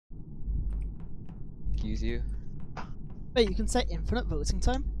use you. Wait, you can set infinite voting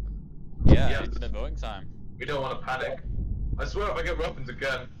time? Yeah, infinite voting time. We don't want to panic. I swear if I get weapons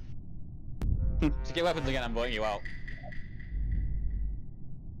again. To get weapons again, I'm voting you out.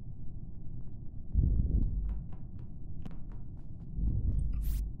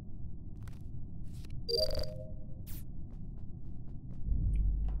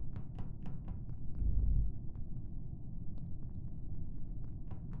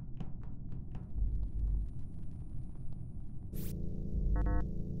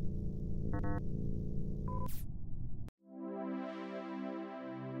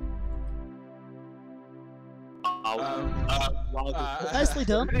 Nicely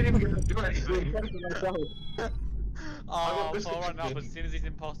done. I didn't even get to do anything. Oh, Paul ran up as soon as he's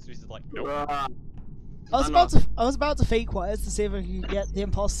imposter, he's just like, nope. I was about to fake wires to see if I could get the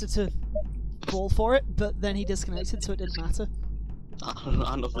imposter to fall for it, but then he disconnected, so it didn't matter.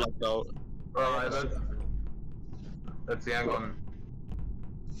 I'm not left out. Alright, let's see, hang on.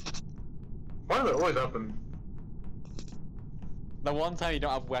 Why does it always happen? The one time you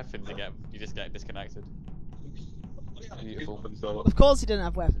don't have weapons, you just get disconnected. Beautiful. Of course he didn't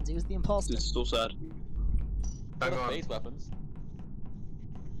have weapons, he was the imposter. It's so sad. Hang on. Base weapons.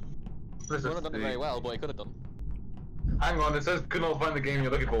 He Let's wouldn't have done it see. very well, but he could have done. Hang on, it says could not find the game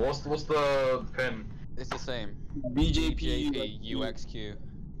you're looking for. What's the pin? It's the same. BJP UXQ.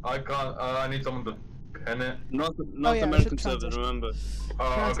 I can't. I need someone to pin it. North yeah, I American should server, transition. remember?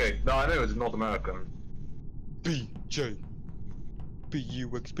 Oh, okay. No, I knew it was North American. BJ.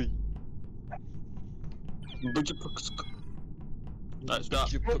 BUXP. That's that.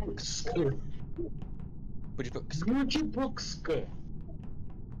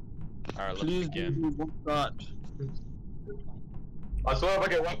 Alright, let's Please begin. do that. I swear if I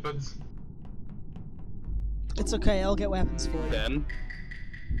get weapons. It's okay, I'll get weapons for you. Then.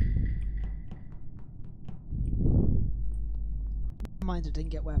 Mind, I didn't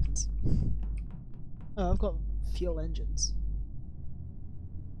get weapons. Oh, I've got fuel engines.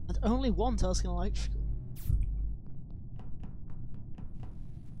 And only one task in electrical.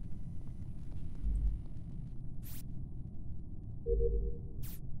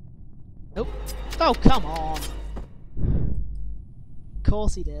 Nope. Oh, come on! Of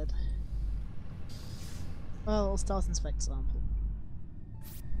course he did. Well, I'll start inspect sample.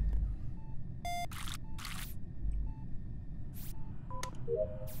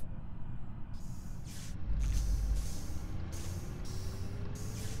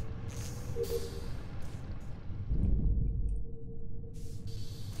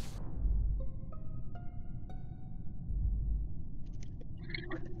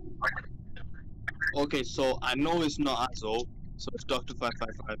 Okay, so I know it's not Azo, so it's Dr.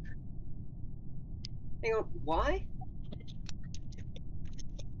 555. Hang on, why?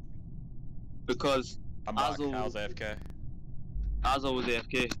 Because I'm back. Azo- I was AFK. Azo was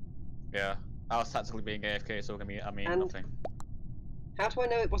AFK. Yeah. I was tactically being AFK, so I mean And- nothing. How do I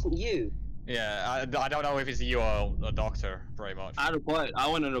know it wasn't you? Yeah, I don't know if it's you or a doctor, very much. I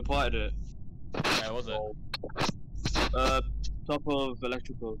went and reported it. Yeah, was it? Top of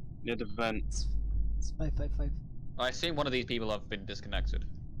electrical, near the vent. It's 555. I assume one of these people have been disconnected.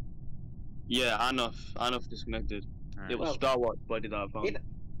 Yeah, Anof disconnected. Alright. It was Well, Star Wars body that I found.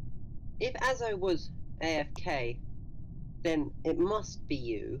 If Azo was AFK, then it must be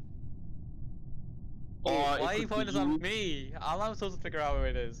you. Or Why it are you could pointing be this you. at me? I'm supposed to figure out who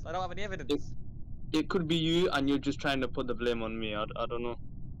it is. I don't have any evidence. It could be you, and you're just trying to put the blame on me. I don't know.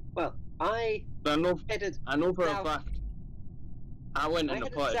 Well, I But headed I know for South- a fact. I went I and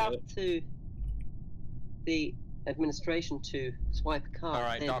headed reported south it. to the administration to swipe a card.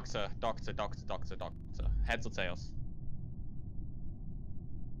 Alright, then- doctor. Heads or tails?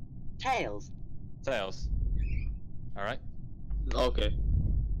 Tails. Tails. Alright. Okay.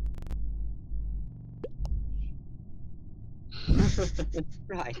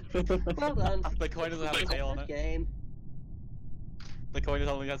 Right. Well done. The coin doesn't have a tail on it. Game. The coin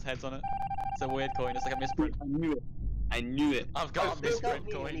only has heads on it. It's a weird coin, it's like a misprint. I knew it. I knew it. I've got a Still got misprint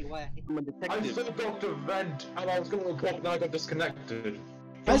me coin. anyway. I'm a I detective. saw Dr. Vent and I was going to report and I got disconnected.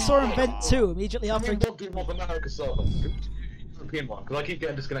 I saw him vent too immediately I after. mean, Dr. North America server. European one, because I keep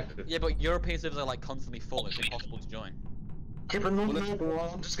getting disconnected. Yeah, but European servers are like constantly full, it's impossible to join. Yeah, but North America one,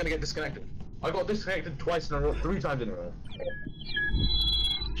 I'm just going to get disconnected. I got disconnected twice in a row, 3 times in a row.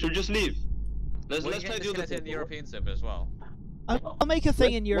 Should we just leave? Let's Will you try get the other disconnected in the European server as well? I'll make a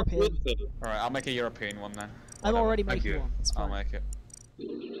thing in European. Alright, I'll make a European one then. I'm Whatever. already Thank making you. one. It's I'll fine. make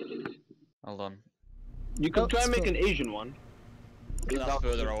it. Hold on. You Oh, can try and it's make cool. an Asian one. That's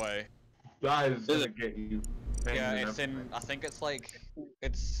further away. Guys, Is gonna it? get you. Yeah, it's in. I think it's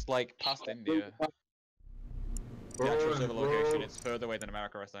like past India. The actual Bro, server bro. location, it's further away than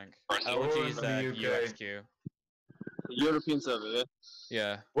America, I think. We're in LG the said UK. UXQ. European server, yeah?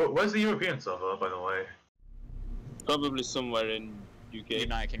 Yeah. Where's the European server, by the way? Probably somewhere in UK.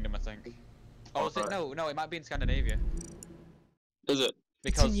 United Kingdom, I think. Oh, is it? Alright. No, it might be in Scandinavia. Is it?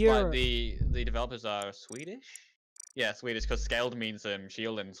 Because like Europe. the developers are Swedish. Yeah, Swedish, because Scaled means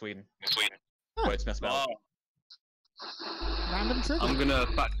shield in Sweden. Sweden. Huh. But it's misspelled. Random trivia. I'm gonna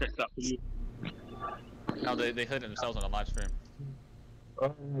fact check that for you. No, they heard it themselves on a live stream.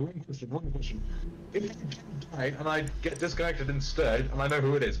 One question. If I die and I get disconnected instead, and I know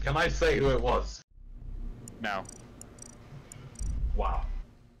who it is, can I say who it was? No, Wow.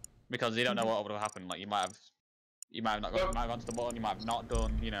 because you don't know what would have happened. Like you might have not gone, you might have gone to the button, you might have not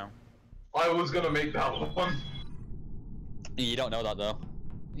done. You know. I was gonna make that one. You don't know that though.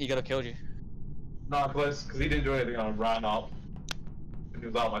 He could have killed you. Nah, because he didn't do anything and I ran up. And he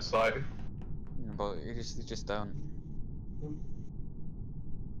was out of my sight. But you just don't.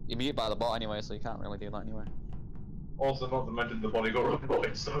 You're muted by the bot anyway, so you can't really do that anyway. Also, not to mention the body got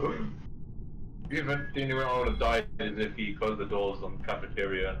reported, so... Even the only way I would have died is if he closed the doors on the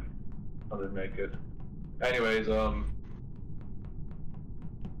cafeteria and I didn't make it. Anyways, I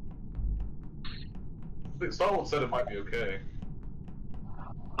think Starwall said it might be okay.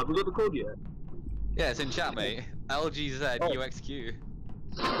 Have we got the code yet? Yeah, it's in chat, mate. LGZ Oh. UXQ.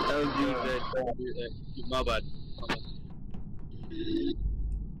 LGZ. My bad.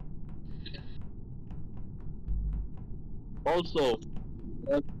 Also,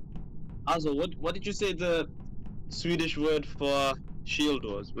 Azo, what did you say the Swedish word for shield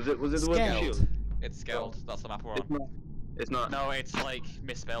was? Was it the word Scaled. shield? It's Scaled. That's the map we're on. It's not. It's not. No, it's like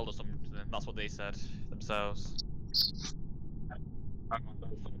misspelled or something. That's what they said themselves.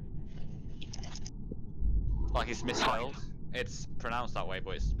 Like it's misspelled. It's pronounced that way,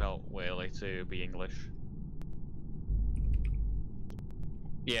 but it's spelled weirdly to be English.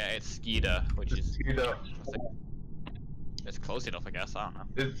 Yeah, it's Skida, which is. Either. It's close enough, I guess. I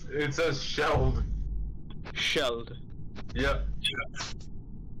don't know. It says shelled. Shelled. Yep.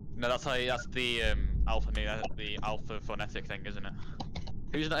 No, that's how. That's the the alpha phonetic thing, isn't it?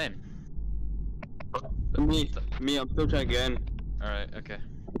 Who's not in? Me, I'm still trying to get in. All right. Okay.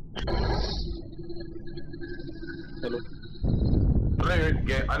 Hello.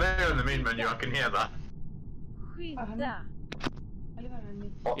 I know you're in the main menu, I can hear that. Skydda.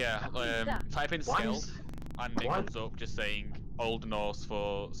 Yeah. Type in Why skilled, is- and it why- comes up just saying Old Norse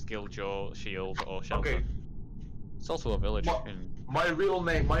for skilled jaw, shield, or shelter. Okay. It's also a village What? in. My real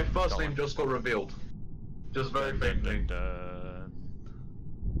name, my first Go on. name just got revealed. Just very faintly.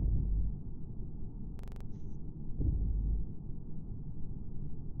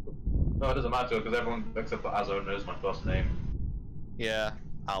 No, it doesn't matter because everyone except for Azo knows my first name. Yeah,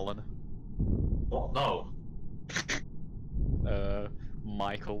 Alan. What? No.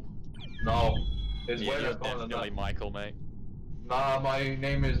 Michael. No. It's Yeah, way you're less common than definitely that. Michael, mate. Nah, my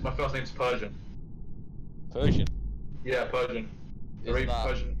first name's Persian. Persian. Yeah, Persian. Isn't that,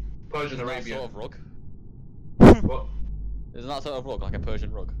 Persian isn't that Arabian. sort of rug? What? Isn't that sort of rug like a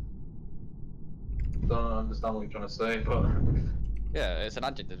Persian rug? Don't understand what you're trying to say, but... Yeah, it's an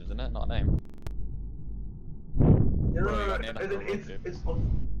adjective, isn't it? Not a name. Yeah, Bro, you got named after a rug,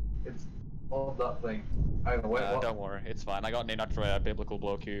 it's on that thing. Hang on, wait, what? Don't worry, it's fine. I got named after a biblical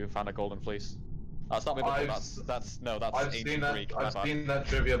bloke who found a golden fleece. That's not biblical. That's I've ancient seen that. Greek. I've my bad. seen that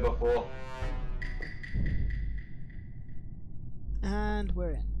trivia before. And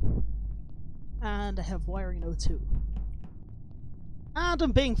we're in. And I have wiring 02. And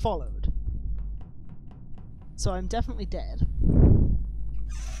I'm being followed. So I'm definitely dead.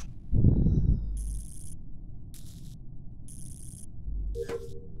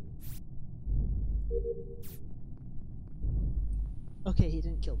 Okay, he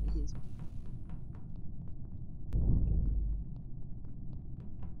didn't kill me. He's...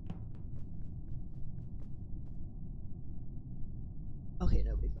 Okay,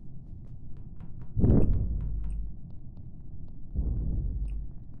 nobody.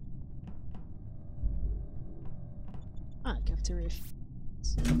 Ah, cafeteria.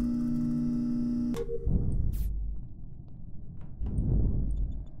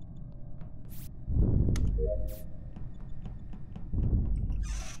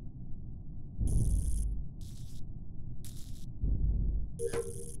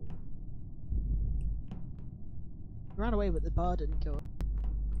 Ran away, but the bar didn't go.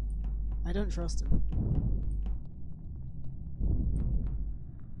 I don't trust him.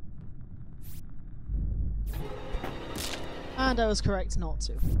 And I was correct not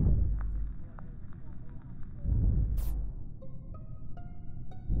to.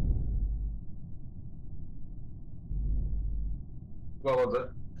 What was it?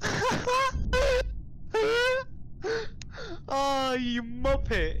 Oh, you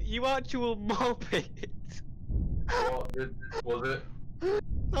muppet! You actual muppet! Was it?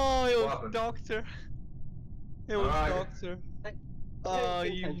 Oh, it What was happened? Doctor. It was Alright. Doctor. I Oh,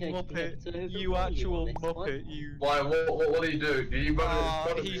 don't you think I'm going to be able muppet! to You overrule you actual on this one. muppet! You. Why? What did he do? Did he run in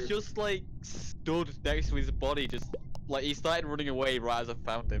front of He you? just like stood next to his body, just like he started running away right as I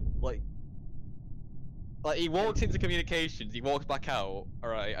found him. Like he walks into communications, he walks back out,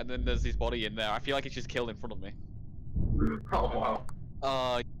 alright, and then there's his body in there. I feel like he's just killed in front of me. Oh wow.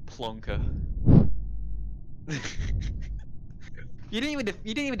 Ah, plonker. You didn't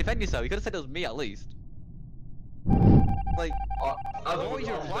even defend yourself. You could have said it was me at least. Like, What was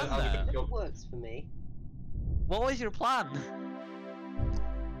your plan there? That works for me. what was your plan?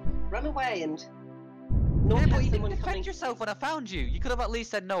 Run away and not Yeah, but have you didn't someone defend coming. yourself when I found you. You could have at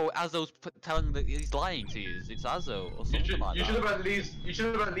least said no. Azo's telling that he's lying to you. It's Azo or something like You that.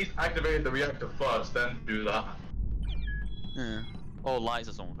 should have at least activated the reactor first, then do that. Yeah. Or lights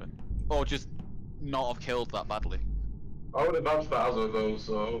or something. Or just not have killed that badly. I would have vouched for Azo though,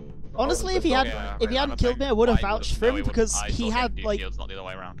 so. Honestly, if he had if he hadn't killed me, I would have vouched for him because he had like Shields, not the other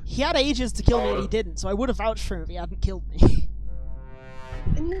way around. he had ages to kill me and Oh. he didn't, so I would have vouched for him if he hadn't killed me.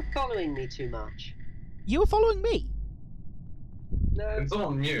 And you're following me too much. You were following me. No. Can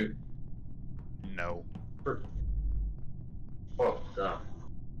someone mute? No. Oh, damn.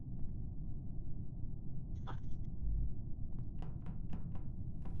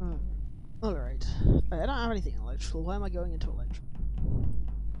 Alright. I don't have anything in electrical. Why am I going into electrical?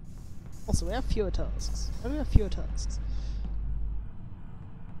 Also, we have fewer tasks. Why do we have fewer tasks?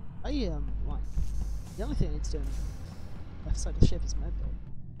 Like, the only thing I need to do on the left side of the ship is medbay.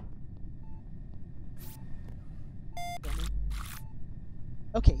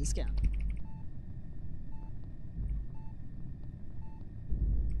 Okay, he's scanned.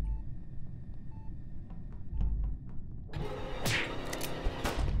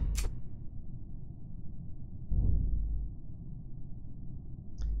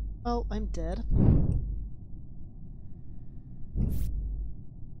 Well, I'm dead.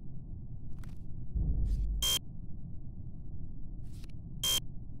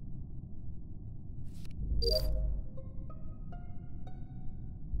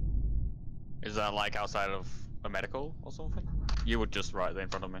 Is that like outside of a medical or something? You were just right there in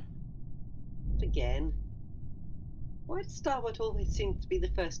front of me. Again. Why does Starwood always seem to be the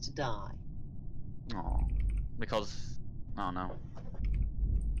first to die? Oh, because I don't know.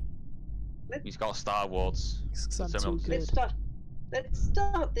 Let- He's got Star Wars. Because I'm Someone too else. good. Let's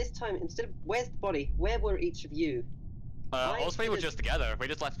start this time. Instead of where's the body? Where were each of you? I Us three were did- just together. We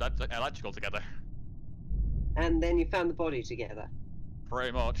just left electrical together. And then you found the body together.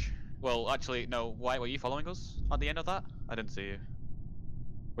 Pretty much. Well, actually, no. Why were you following us at the end of that? I didn't see you.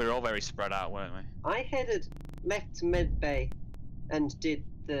 We were all very spread out, weren't we? I headed left to medbay and did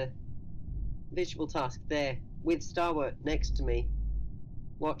the visual task there with Starwood next to me,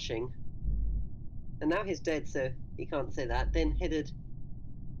 watching. And now he's dead, so he can't say that. Then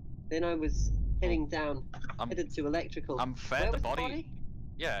I was heading down, I'm headed to electrical. fed Where the was body.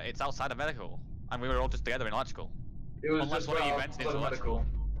 Yeah, it's outside of medical, and we were all just together in electrical. It was Unless just one of you right vented outside into medical.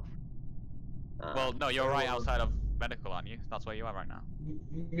 Well, no, you're right outside of medical, aren't you? That's where you are right now.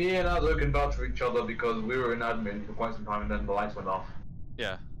 Me and Azo can vouch for each other because we were in admin for quite some time and then the lights went off.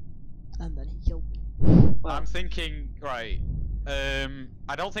 Yeah. And then he killed me. Well, I'm thinking, right.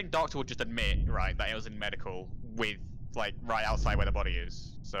 I don't think Doctor would just admit, right, that it was in medical with, like, right outside where the body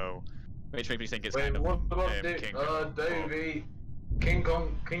is. So, which makes me think it's Wait, kind of what about King. Davey? King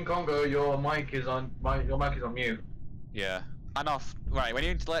Kongo, your mic is on mute. Yeah. And off. Right, when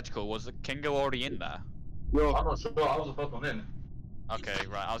you're into electrical, was Kingo already in there? Yo, I'm not sure. I was the first one in. Okay,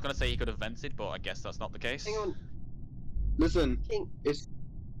 right. I was gonna say he could have vented, but I guess that's not the case. hang on, listen, King.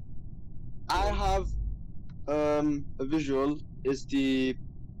 I have a visual. It's the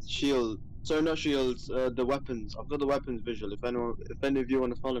shield. Sorry, not shields. The weapons. I've got the weapons visual. If any of you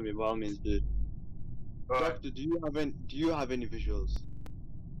want to follow me, by all means do. Right. Doctor, do you have any visuals?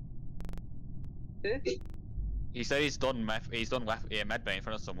 Who? He said he's done medbay in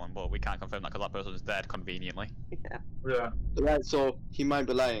front of someone, but we can't confirm that because that person's dead conveniently. Yeah. Yeah. Right, so he might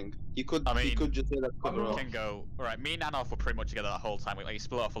be lying. He could. I he mean, could just say that. I don't know. Kingo, right? Me and Anoff were pretty much together that whole time. We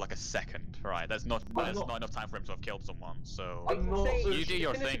split off for like a second, right? There's not enough time for him to have killed someone. So I'm not so you do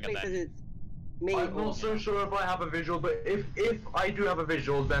your sure. thing, and Definitively then says it's me I'm or not so sure if I have a visual, but if I do have a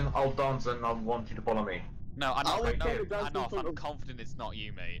visual, then I'll dance and I want you to follow me. no, I would no, probably dance in Anoff. front I'm of- confident it's not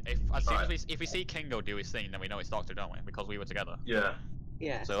you, mate. As soon as if we see Kingo do his thing, then we know it's Doctor, don't we? Because we were together. Yeah.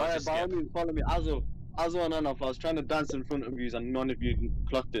 Yeah. So Alright, let's just by all skip. means, follow me. Azo, Azo and Anoff, I was trying to dance in front of you and none of you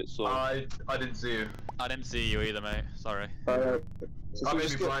clocked it, so... I didn't see you. I didn't see you either, mate. Sorry. so I may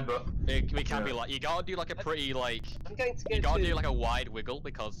just be blind, but We can Yeah. be like, you gotta do like a pretty like, I'm going to go you gotta to. do like a wide wiggle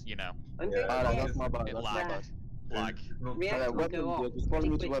because you know I'm going Yeah, to Alright, get that's my bad, it that's my lag, bad. lag. reactor will weapons, go yeah, off just follow pretty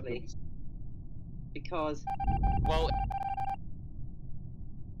me to quickly weapons. because Well,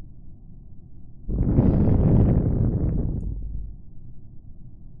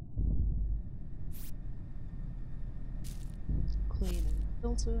 Cleaning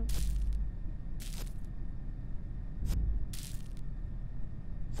filter.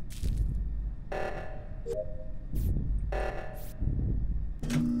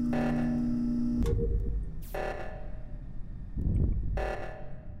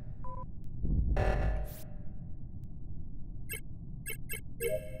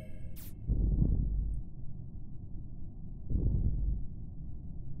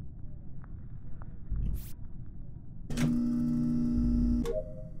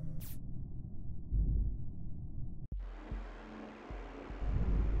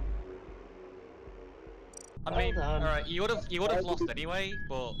 I mean, Well done. alright, you would have lost anyway,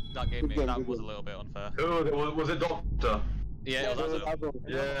 but that Good game, that good was a game. little bit unfair. Who was it, Doctor? Yeah, it was Azo. Azo.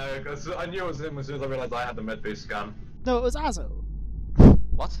 Yeah, because I knew it was him as soon as I realized I had the med-based scan. No, it was Azo.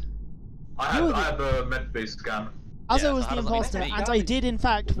 What? I You were had the med-based scan. Azo Yeah, was so the how does that make imposter, me? and I did in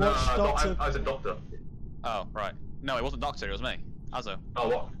fact No, watch Doctor. I was a doctor. Oh, right. No, it wasn't Doctor, it was me. Azo. Oh,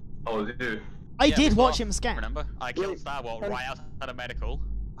 what? Oh, was it you? I Yeah, did we watch fought, him scan. Remember? I killed Wait, Starwall can- right outside of medical,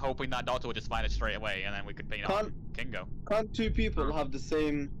 hoping that Doctor would just find it straight away, and then we could, you know, Can't- Kingo. Can't two people have the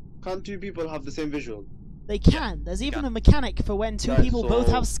same... Can't two people have the same visual? They can. There's even can. a mechanic for when two Right, people both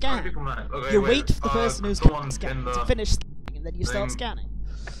so- have How scan. many people man? Okay, You wait, wait for the person who's someone scanning pin to the- finish scanning, and then you start thing. scanning.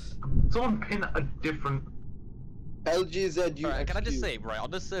 Someone pin a different. LGZUXQ. Alright, can I just say, right,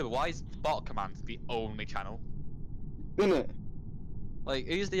 on this server, why is bot commands the only channel? Innit? Like,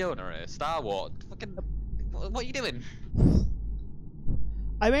 who's the owner here? Star Wars? Fucking. What are you doing?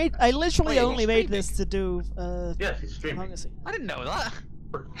 I literally Wait, only he's made streaming? this to do Yes, he's streaming. Among Us. I didn't know that.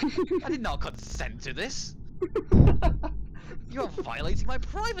 I did not consent to this. You are violating my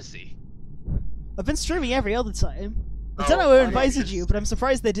privacy. I've been streaming every other time. I Oh, don't know who I know, invited just- you, but I'm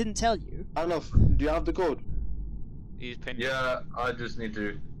surprised they didn't tell you. Enough. Do you have the code? He's pinned. Yeah, I just need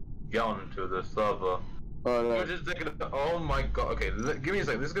to get onto the server. Alright. Just take it. Oh my god. Okay, give me a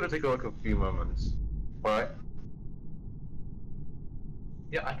second. This is gonna take like a few moments. Alright.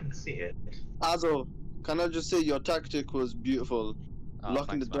 Yeah, I can see it. Azo, can I just say your tactic was beautiful. Oh,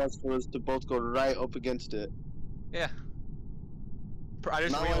 Locking thanks, the man. doors for us to both go right up against it. Yeah. I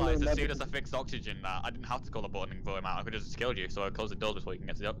just Now I know realised as never- soon as I fixed oxygen that I didn't have to call the button and vote him out. I could have just killed you, so I closed the doors before you can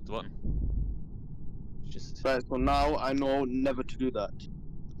get to the button. It's just. Right, so now I know never to do that.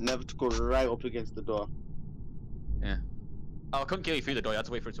 Never to go right up against the door. Oh, I couldn't kill you through the door. You had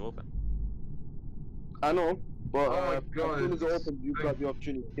to wait for it to open. I know, but Oh my as God, soon as it it's- opens, you've got the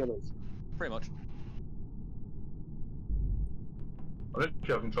opportunity to kill us. Pretty much. I'm literally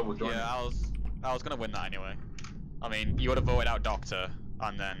having trouble joining. Yeah, I was gonna win that anyway. I mean, you would have voted out Doctor,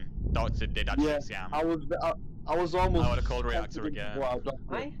 and then Doctor did actually Yeah, scam. I was almost. I would've called reactor confident again. to go out of it.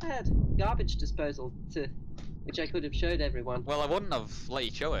 I had garbage disposal to, which I could have showed everyone. Well, I wouldn't have let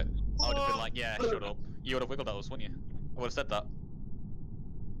you show it. I would have been like, yeah, shut up. You would have wiggled at us, wouldn't you? I would have said that.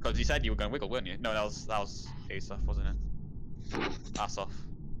 Because you said you were going to wiggle, weren't you? No, that was Ace off, wasn't it? Ass off.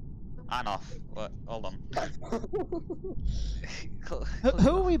 And off. What? Hold on. Who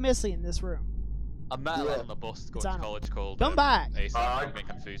are we missing in this room? I met a Yeah. lad on the bus to go to Dano. college called. Come back! Ace off. I- I'm being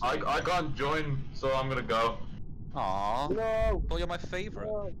confused. I can't join, so I'm gonna go. Aww. No. Well, you're my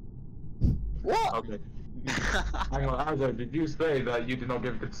favourite. What? Okay. Hang on, Azo, did you say that you did not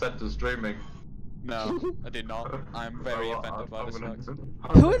give consent to streaming? No, I did not. I'm very Oh, offended by this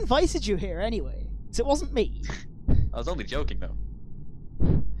fact. Who invited you here anyway? 'Cause it wasn't me. I was only joking though.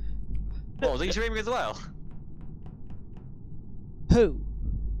 What, was he streaming as well? Who?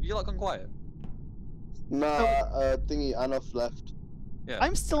 You like gone quiet? Nah, thingy, Anoff left. Yeah.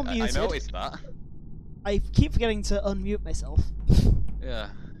 I'm still I muted. noticed that. I keep forgetting to unmute myself. Yeah.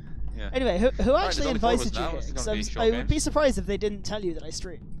 Yeah. Anyway, who there's actually only 4 of us invited you now, here? it's 'Cause gonna be short I would be games. surprised if they didn't tell you that I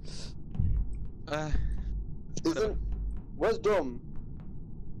stream. Isn't. Where's Dom?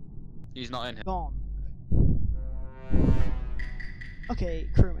 He's not in here. Gone. Okay,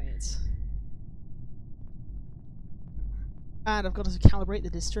 crewmates. And I've got to calibrate the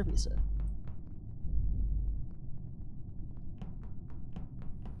distributor.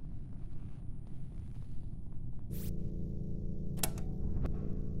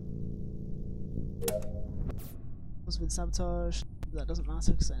 Must have been sabotage. That doesn't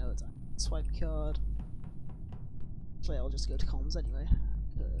matter because I know it's a swipe card. Actually, I'll just go to comms anyway,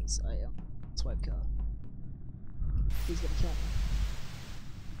 because I am swipe card. He's gonna kill me.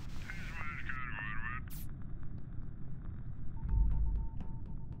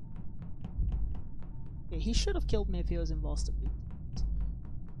 Yeah, he should have killed me if he was in Boston.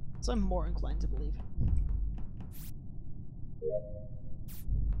 So I'm more inclined to believe him.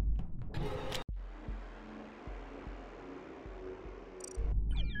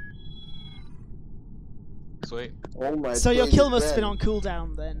 Sweet. Oh my. So your days, kill must have been Ben. on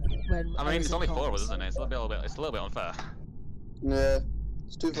cooldown then. When I I mean, was it's in only 4 of us, comms. isn't it? It's a little bit unfair. Yeah,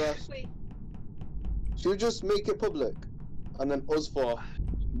 it's too fast. Wait, Should we just make it public, and then us four?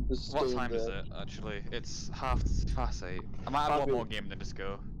 Just What stay in time is there. it, actually? It's 8:30. I might have one 8:30. more game than just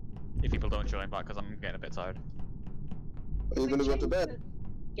go. If people don't join back, because I'm getting a bit tired. Are you gonna go to change bed? the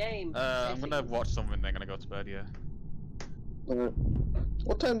Game. I'm gonna settings. watch something, then gonna go to bed, yeah.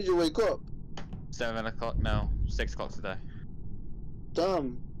 What time did you wake up? 7 o'clock? No, 6 o'clock today.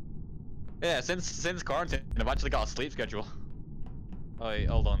 Damn. Yeah, since quarantine, I've actually got a sleep schedule. Oh, wait,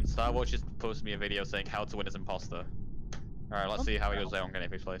 hold on. Starwatch just posted me a video saying how to win as imposter. Alright, let's see how he goes there on Getting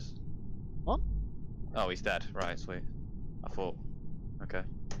Place. What? Oh, he's dead. Right, sweet. I thought. Okay.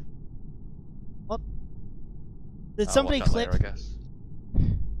 Did I'll somebody watch that clip? later, I guess.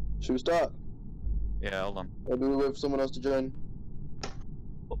 Should we start? Yeah, hold on. Or do we wait for someone else to join?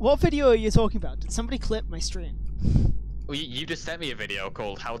 What video are you talking about? Did somebody clip my stream? Well, you just sent me a video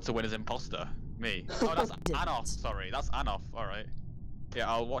called How to Win as Imposter. Me. Oh, that's Didn't. Anoff. Sorry, that's Anoff. Alright. Yeah,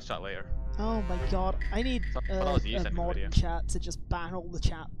 I'll watch that later. Oh my god, I need So- what else you a sent me mod video? in chat to just ban all the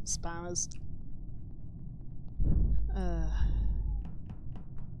chat spammers.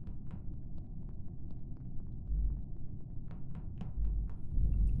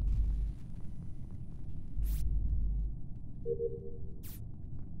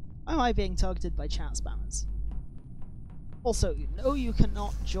 Why am I being targeted by chat spammers? Also, you know you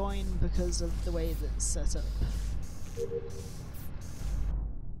cannot join because of the way that it's set up.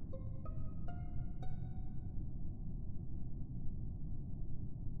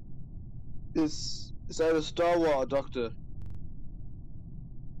 It's either Star Wars or Doctor.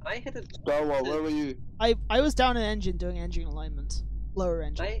 I headed. Star Wars, where were you? I was down in engine doing engine alignment. Lower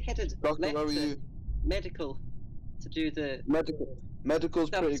engine. I headed Doctor, left where were to you? medical to do the Medical. Medical's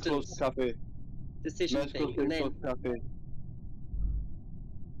pretty close to Substance. cafe. decision Medical's thing, and pretty then close to cafe.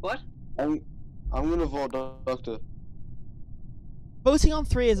 what? I'm gonna vote Doctor. Voting on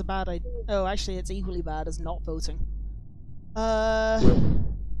 3 is a bad idea. Oh, actually, it's equally bad as not voting. Yeah,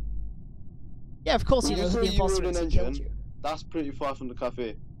 of course Well, you know you who say the you were imposter in is who killed engine. you. That's pretty far from the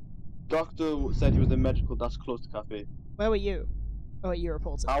cafe. Doctor said he was in medical. That's close to cafe. Where were you? Oh, you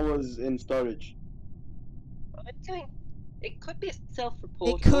reported. I was in storage. I'm doing. It could be a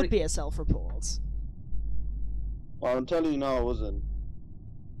self-report. It could be a self-report. Well, I'm telling you now, I wasn't.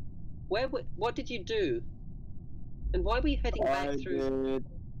 What did you do? And why were you heading back I through? did.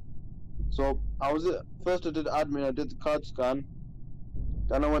 So I was first. I did admin. I did the card scan.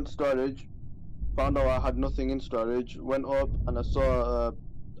 Then I went to storage. Found out I had nothing in storage. Went up and I saw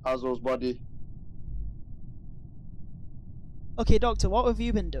Azo's body. Okay, Doctor, what have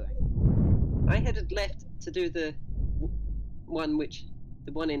you been doing? I headed left to do the one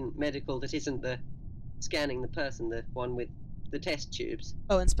in medical that isn't the scanning the person, the one with the test tubes,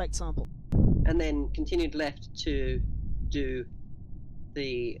 Oh, inspect sample. and then continued left to do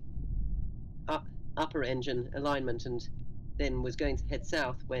the upper engine alignment, and then was going to head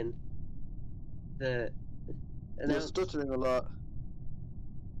south when the You're stuttering a lot.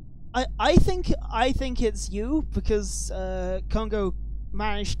 I think it's you because Congo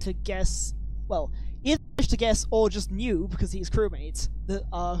managed to guess. Well, either managed to guess or just knew because he's crewmates that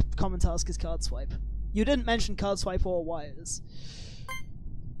our common task is card swipe. You didn't mention card swipe or wires.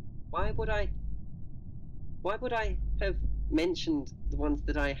 Why would I have mentioned the ones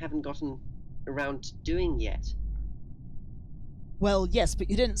that I haven't gotten around to doing yet? Well, yes, but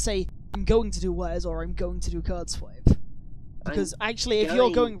you didn't say I'm going to do wires or I'm going to do card swipe. Because actually, if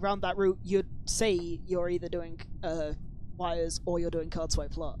you're going around that route, you'd say you're either doing wires or you're doing card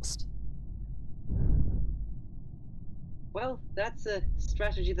swipe last. Well, that's a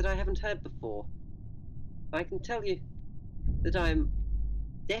strategy that I haven't heard before. I can tell you that I'm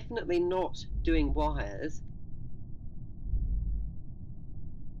definitely not doing wires.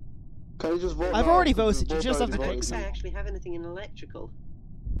 Can you just vote? I've now? already We've voted, you both just have to already I click don't voted think I you. actually have anything in electrical.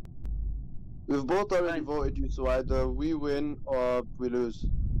 We've both already I'm- voted you, so either we win or we lose.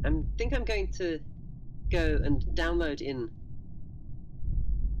 I think I'm going to go and download in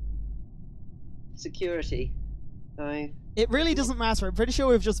security. It really doesn't matter. I'm pretty sure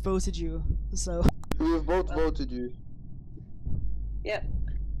we've just voted you, so. We've both Well- voted you. Yep.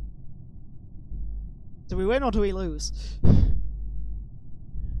 Do we win or do we lose?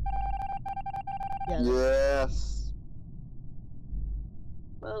 Yeah. Yes.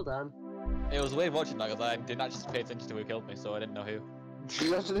 Well done. It was weird watching that because I didn't actually pay attention to who killed me, so I didn't know who.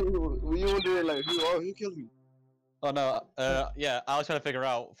 You actually, we were doing like, who killed me? Oh no, yeah, I was trying to figure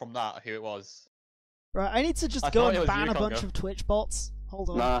out from that who it was. Right, I need to just I go thought it and was ban you, a bunch Congo. of Twitch bots. Hold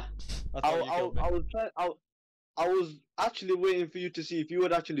on. Nah. I thought you killed me. I was trying. I was actually waiting for you to see if you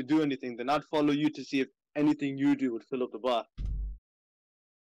would actually do anything. Then I'd follow you to see if anything you do would fill up the bar.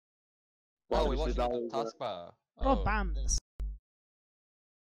 Oh, we Obviously, watched that the was, taskbar. I'll Oh. ban this.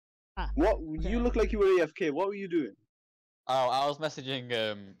 What? Okay. You look like you were AFK. What were you doing? Oh, I was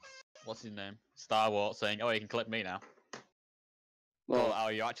messaging what's his name? Star Wars, saying, "Oh, you can clip me now." Well, Oh,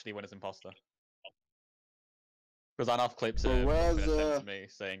 you actually win as imposter. Because I have clips Well, where's, sent to me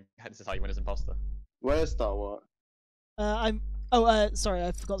saying, "This is how you win as imposter." where's Star Wars? I'm. Oh, sorry,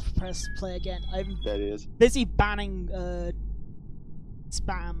 I forgot to press play again. I'm There he is. busy banning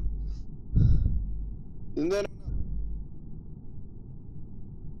spam. And then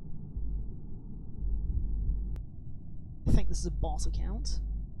I think this is a bot account.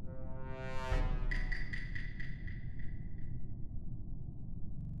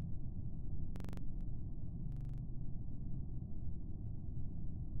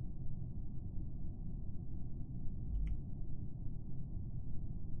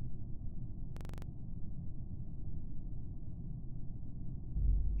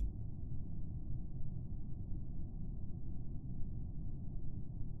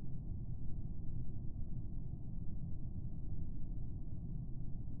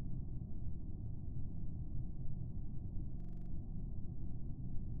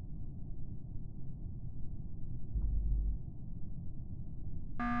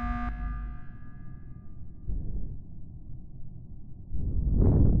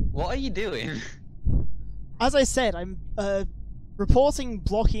 What are you doing? As I said, I'm reporting,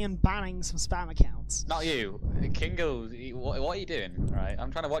 blocking, and banning some spam accounts. Not you, Kingo. What are you doing? Right,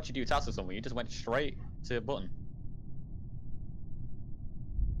 I'm trying to watch you do tasks or something. You just went straight to a button.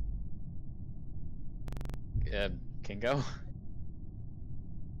 Kingo.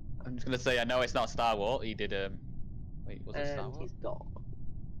 I'm just gonna say I know it's not Star Wars. He did Wait, was it Star And Wars? he's gone.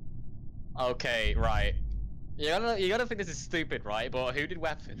 Okay, right. You're gonna think this is stupid, right? But who did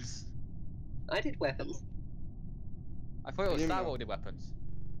weapons? I did weapons. I thought it was You Star know. Wars who did weapons.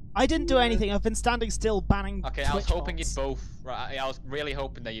 I didn't do anything. I've been standing still banning. Okay, Twitch I was hoping bots. you'd both. Right, I was really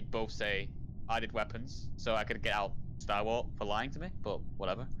hoping that you'd both say I did weapons, so I could get out Star Wars for lying to me. But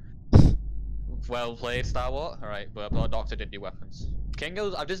whatever. Well played, Star Wars. All right, but Doctor did do weapons.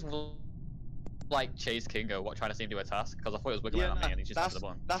 Kingo's. I just like chased Kingo, trying to see him do a task because I thought he was wiggling at me and he just hit the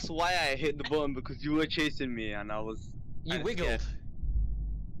button. that's why I hit the button because you were chasing me and I was. You kinda wiggled. scared.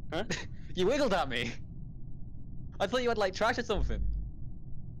 Huh? You wiggled at me. I thought you had like trash or something.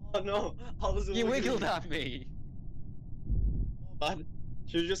 Oh no! I was. You wiggled at me. Man,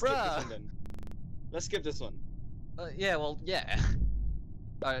 should we just skip this Bruh. one then? Let's skip this one. Yeah, well, yeah.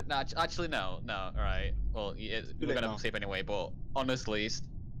 No, actually, no. Alright. Well, we're late gonna now. skip anyway, but honestly,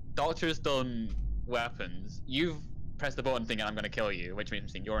 Doctor's done weapons. You've pressed the button thinking I'm gonna kill you, which means you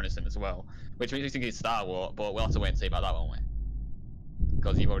think you're innocent as well. Which means you think it's Star Wars, but we'll have to wait and see about that, won't we?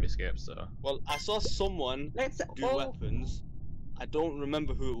 Because you've already skipped, so. Well, I saw someone Let's do all weapons. I don't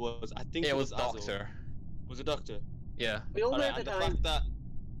remember who it was. I think It was Azul. Doctor. Was it Doctor? Yeah. we all know Alright, and that I'm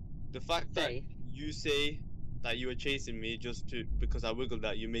the fact that safe. you say that you were chasing me just because I wiggled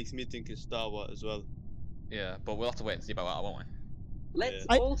at you makes me think it's Star Wars as well. Yeah, but we'll have to wait and see about that, won't we? Let's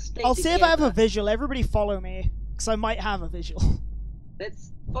I- all stay I'll see if I have a together. visual. Everybody follow me, because I might have a visual.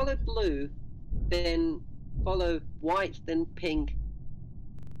 Let's follow blue, then follow white, then pink,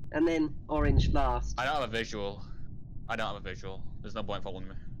 and then orange last. I don't have a visual. There's no point following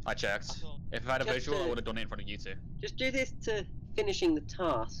me. I checked. If I had a Just visual, I to- would have done it in front of you two. Just do this to finishing the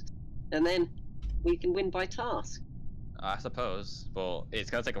tasks, and then we can win by task. I suppose, but it's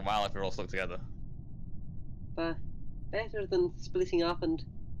gonna take a while if we're all stuck together. But better than splitting up and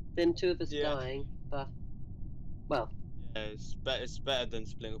then two of us Yeah. dying. But well, Yeah, it's better than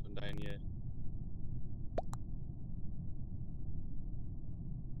splitting up and dying, yeah.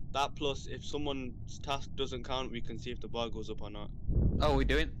 That plus, if someone's task doesn't count, we can see if the bar goes up or not. Oh, we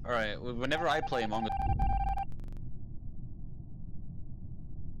doing? Alright, whenever I play Among Us.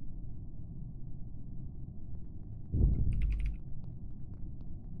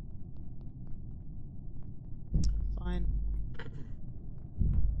 Fine.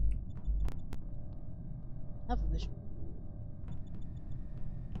 Have a visual.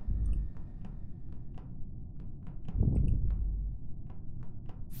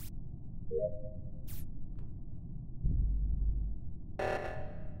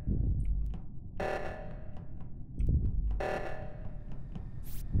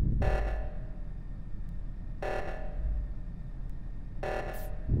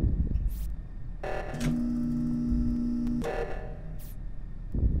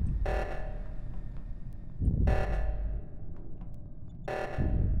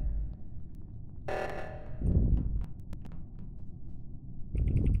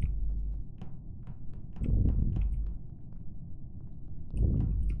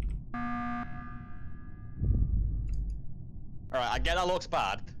 get that looks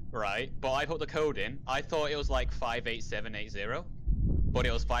bad, right? But I put the code in. I thought it was like 58780, but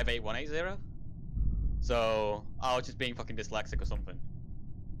it was 58180. So I was just being fucking dyslexic or something.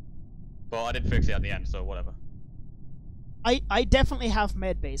 But I did fix it at the end, so whatever. I definitely have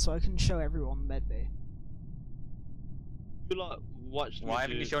medbay, so I can show everyone medbay. You like watched me Why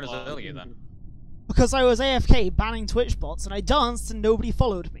haven't do, you shown us earlier then? Because I was AFK banning Twitch bots, and I danced and nobody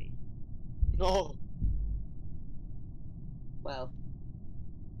followed me. No. Well,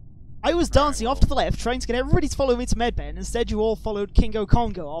 I was dancing well. off to the left, trying to get everybody to follow me to medbay, and instead you all followed Kingo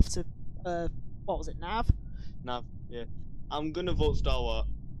Congo off to, what was it, Nav? Nah, yeah. I'm gonna vote Star Wars.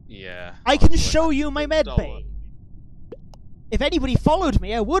 Yeah. I can I'll show you my Star medbay. Wars. If anybody followed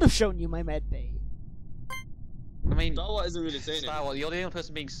me, I would have shown you my medbay. I mean, Star Wars isn't really saying Star Wars, you're the only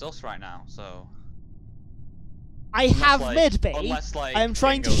person being sus right now, so. I Unless, have like- medbay. unless, like, I am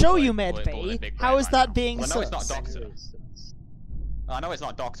trying to Kingo's, show like, you bullet medbay. big How brain is right that now. being Well, I know it's sus? not Doctor. I know it's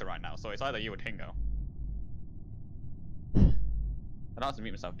not Doctor right now, so it's either you or Tingo. I don't have to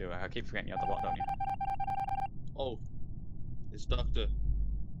mute myself, do I? I keep forgetting you have the bot, don't you? Oh. It's Doctor.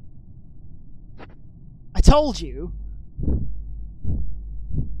 I told you.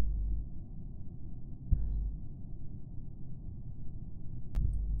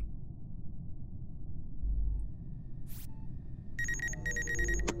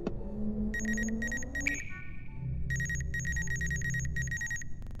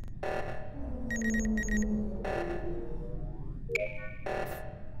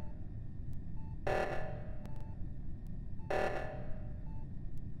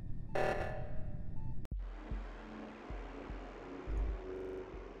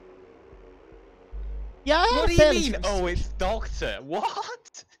 Yeah, What do you fairly mean? sus. Oh, it's Doctor.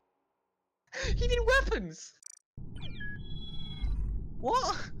 What? He did weapons.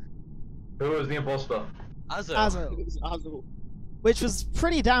 What? Who was the imposter? Azo. Azo. It's Azo. Which was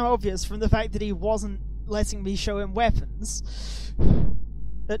pretty damn obvious from the fact that he wasn't letting me show him weapons.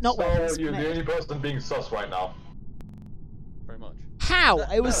 Not So weapons. you're med. the only person being sus right now. Very much. How? No,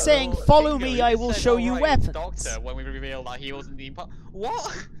 I was no, saying, no, follow Tingo, me, you I just will said, show "Oh, you right, it's weapons. Doctor, when we revealed that he wasn't the imposter.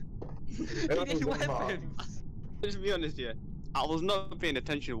 What? He did was a weapons. Let's be honest here. I was not paying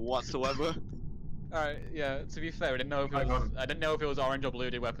attention whatsoever. Alright, yeah, to be fair, I didn't know if it was, I didn't know if it was orange or blue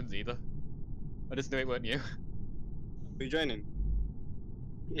did weapons either. I just knew it weren't you. Are you joining?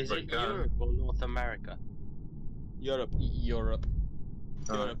 Is But it God. Europe or North America? Europe. Europe.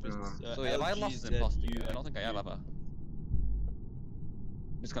 Europe is, So yeah, have I lost an imposter yet? I don't think I have ever. I'm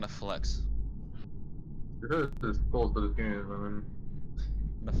just gonna flex. This is close to the game, I mean.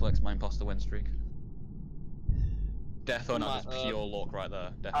 I'm gonna flex my imposter win streak. Death or not, My, just pure luck right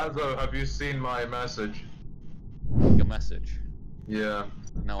there. Death Azo, have you seen my message? your message. Yeah.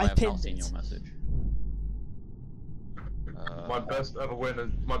 No, I I have pinned not seen it. your message. My best ever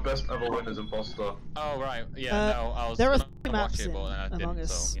win is imposter. Oh right, yeah, Uh, no, I was there are gonna 3 watch maps it, in but then I Among didn't,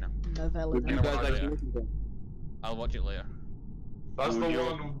 Us. so you know, Novella. Would you know guys what, like yeah. to listen to them? I'll watch it later. That's Would the you-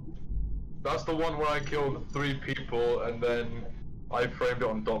 one. That's the one where I killed 3 people and then I framed it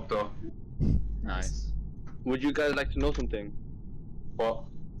on Doctor. Nice. Would you guys like to know something? But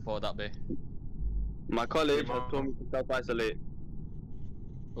What would that be? My college Yeah, has told me to self-isolate.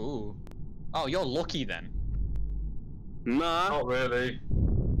 Ooh. Oh, you're lucky then. Nah. not really.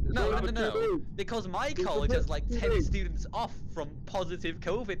 No, only I for don't 2 know. days. Because my It's college for has like 2 10 days. students off from positive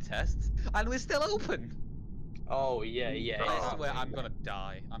COVID tests, and we're still open. Oh yeah, yeah. I Ah. swear I'm gonna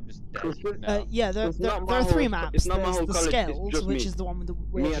die. I'm just dead It's just- now. Yeah, there It's not are my 3 whole- maps. it's not my There's whole the college, it's Skells, just which me. is the one with the Me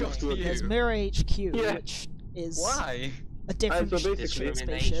weird and name. Stuart. There's Mirror HQ, Yeah. which is Why? a different so basically,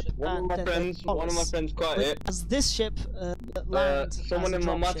 spaceship. One of and my then friends, there's one of my Hollis, friends got which it. has this ship land Someone as in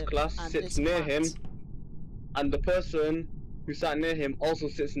a my maths dropship, class and sits it's near planned. him, and the person who sat near him also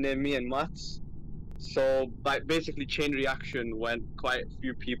sits near me in maths. So, like, basically, chain reaction when quite a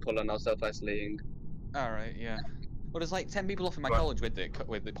few people are now self-isolating. Alright, yeah. Well, there's like 10 people off in my Right. college with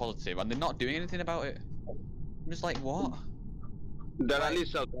the positive, and they're not doing anything about it. I'm just like, what? They're Right. at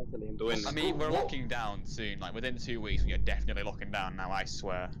least self-isolating, the win. I mean, we're What- locking down soon. Like within 2 weeks, we are definitely locking down now. I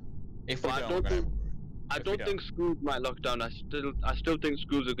swear. If we But I don't, don't we're gonna, think- I if we don't don't. think schools might lock down. I still think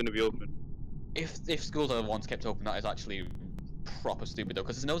schools are going to be open. If schools are the ones kept open, that is actually proper stupid though,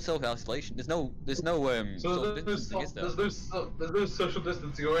 because there's no self-isolation. There's no social So distancing, is there? there's no social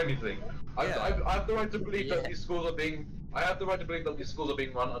distancing or anything. Yeah. I have the right to believe that Yeah. these schools are being. I have the right to believe that these schools are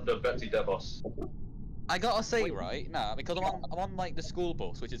being run under Betsy DeVos. I gotta say, right, nah, because I'm on like the school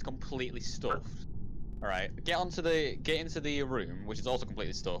bus, which is completely stuffed. Alright, get into the room, which is also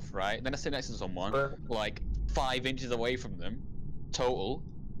completely stuffed, right? Then I sit next to someone, like 5 inches away from them, total.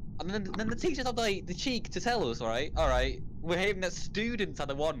 And then the teachers have like the cheek to tell us, alright, we're hearing that students are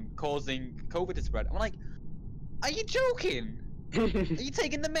the one causing COVID to spread. I'm like, are you joking? Are you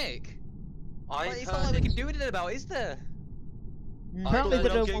taking the mic? It's not like we can do anything about it, is there? Apparently they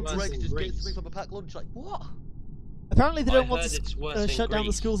don't want Greg to. just get something from a packed lunch. Like, what? Apparently they I don't want heard to it's worse in shut down the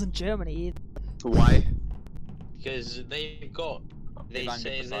Greece. schools in Germany either. Why? Because they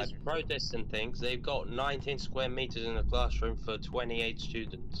say there's protests and things. They've got 19 square meters in a classroom for 28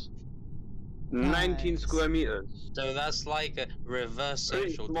 students. 19 Nice. square meters. So that's like a reverse Very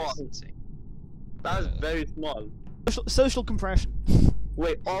social small. distancing. That's very small. Social compression.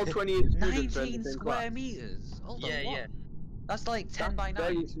 Wait, all 28 students are in 19 the same square class. meters. Hold on, Yeah, what? yeah. That's like 10 That's by 9.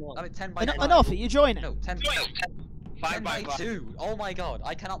 very small. I mean 10 by 9. Enough, are you joining? No, 10 Five by by 2. Oh my god,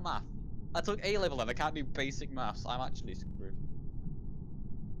 I cannot math. I took A level and I can't do basic maths. I'm actually screwed.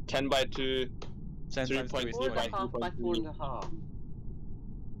 10 by 2. 10 times 2 is 4.5 20. by 4.5.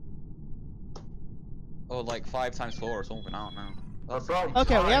 Or like 5 times 4 or something, I don't know. That's-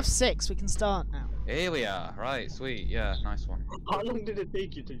 Okay, we have 6. We can start now. Here we are, right, sweet, yeah, nice one. How long did it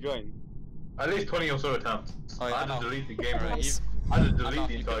take you to join? At least 20 or so attempts. Oh, yeah, I had no. to delete the game. Right, Nice. I had to I delete know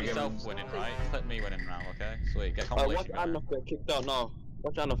the you got entire game. yourself winning, right? Let me winning now, okay? Sweet, get Watch compilation going. Anov get kicked out now.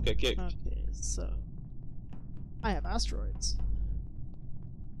 Watch Anov get kicked. Okay, so I have asteroids.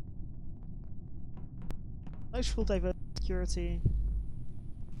 Electrical diversity security.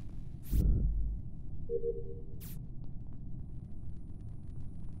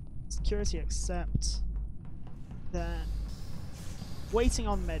 Security accept. Then waiting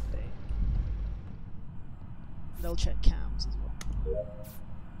on medbay. They'll check cams as well.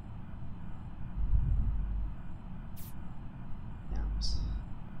 Cams.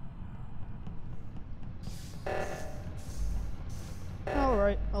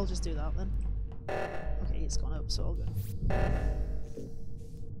 Alright, I'll just do that then. Okay, he's gone up, so I'll go.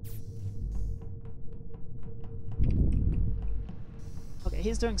 Okay,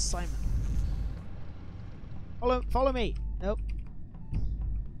 he's doing Simon. Follow me! Nope.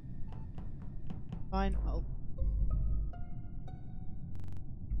 Fine, I'll...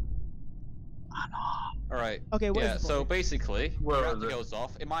 Alright, Okay, where's yeah, the so body? basically, Where reactor is it? goes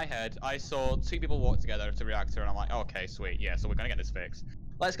off. In my head, I saw 2 people walk together to the reactor, and I'm like, okay, sweet, yeah, so we're gonna get this fixed.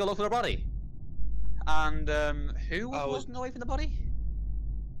 Let's go look for the body. And, who was walking away from the body?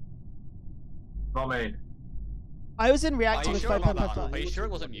 Not me. I was in Are reactor you with sure about that? 555. Are you sure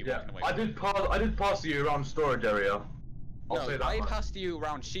it wasn't you Yeah, walking away? I did pass you around storage area. I'll say No, that I much. passed you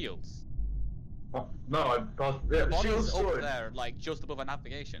around shields. No, I passed. Yeah, The body's shields up storage. there, like, just above a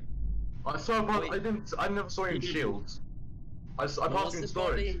navigation. I saw, but Wait. I didn't. I never saw you in shields. I passed Was you in the body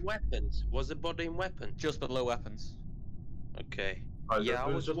storage. in weapons? Was the body in weapons? Just below weapons. Okay. Oh, Yeah, I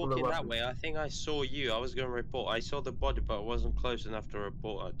it was just below walking that weapons. way. I think I saw you. I was going to report. I saw the body, but I wasn't close enough to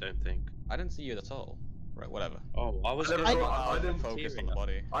report, I don't think. I didn't see you at all. Right, whatever. Oh, I was I going never to saw- I didn't focus on the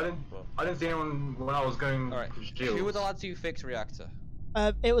body. I didn't see anyone when I was going Alright, to shields. who were the lads who fixed reactor?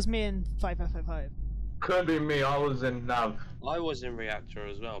 It was me and 5555. Couldn't be me. I was in nav. I was in reactor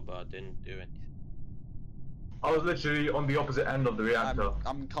as well, but I didn't do anything. I was literally on the opposite end of the reactor.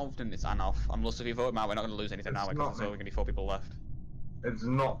 I'm confident it's Anoff. I'm lost if you vote him out, we're not going to lose anything It's now because not there's me. only going to be 4 people left. It's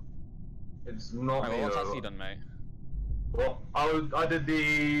not. It's not Right, me. well, what though. has he done, mate? Well, I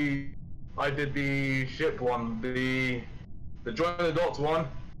did the ship one, the join the dots one,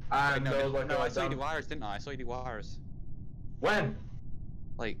 and no, there was like no, a I saw you do down- wires, didn't I? I saw you do wires. When?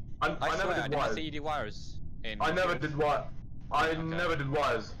 Like, I I never swear, did didn't I wires. see you do wires? I never did wires. I Okay. never did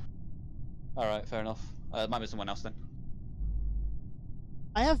wires. Alright, fair enough. Might be someone else then.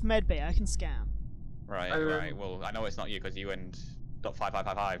 I have medbay, I can scan. Right, Um, right. Well, I know it's not you because you and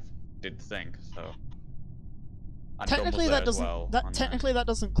 .5555 did the thing, so. And Dom was Technically there that as doesn't well, that and, technically that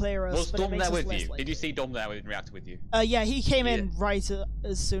doesn't clear us, was but it Dom makes there us with less you? likely. Did you see Dom there in reactor with you? Yeah, he came Yeah. in right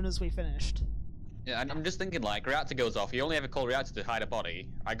as soon as we finished. Yeah, and I'm just thinking, like, reactor goes off. You only ever call reactor to hide a body.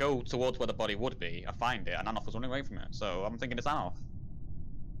 I go towards where the body would be. I find it, and Anoff was running away from it. So I'm thinking it's Anoff.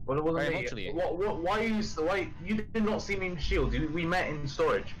 Well, it wasn't Very me. muchly. Why you did not see me in shields? We met in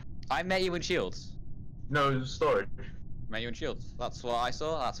storage. I met you in Shields. No, storage. Met you in Shields. That's what I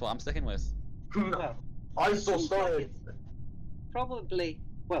saw. That's what I'm sticking with. Well, I saw seems like storage. it's probably.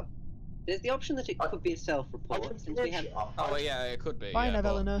 Well, there's the option that it could be a self-report, since we had. Oh, well, yeah, it could be. Bye, yeah, but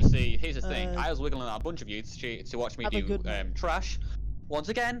Evelina. you see, here's the thing. Uh, I was wiggling out a bunch of you to watch me have a do good night. trash. Once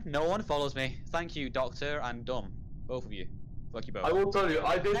again, no one follows me. Thank you, Doctor and Dom. Both of you. Fuck you both. I will tell you,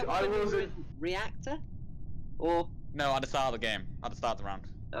 I did. That I when you was were in. reactor, or No, at the start of the game. At the start of the round.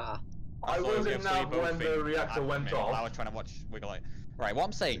 I saw was you in three nav both when the in reactor admin. went I off. was trying to watch Wiggle Out. Right, what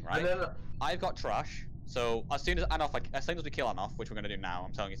I'm saying, right? And then I've got trash. So as soon as Anoff, like, as soon as we kill Anoff, which we're gonna do now,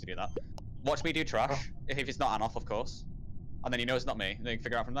 I'm telling you to do that. Watch me do trash. If it's not Anoff, of course. and then you know it's not me, and then you can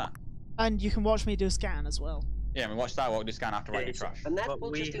figure out from there. And you can watch me do scan as well. Yeah, we watch Starwalk do scan after writing trash. And that But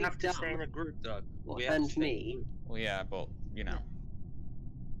will we just have be to stay in a dumb. group, Doug. What, We have to and stay in a me? group. Well, yeah, but you know.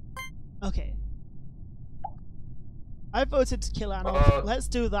 Okay. I voted to kill Anoff. Uh, Let's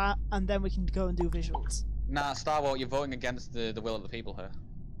do that, and then we can go and do visuals. Nah, Starwalk, you're voting against the will of the people here.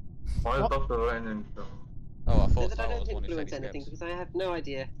 Why is What? Dr. Ryan Oh, I So thought that I Starwalk don't was the one who said influence he anything skips. because I have no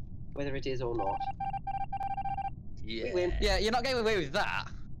idea whether it is or not. Yeah. win. Yeah, you're not getting away with that.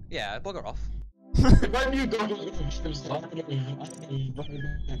 Yeah, bugger off. When you don't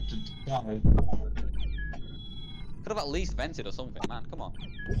Could have at least vented or something, man. Come on.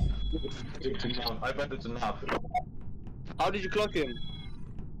 I bet it's enough. How did you clock him?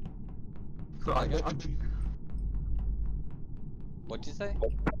 What'd you say?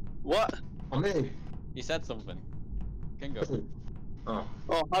 What? Me. You said something. Kingo. Oh.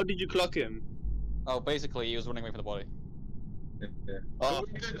 Oh, how did you clock him? Oh, basically, he was running away from the body. Yeah. Oh.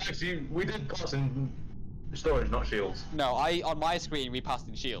 We did pass in storage, not shields. No, on my screen, we passed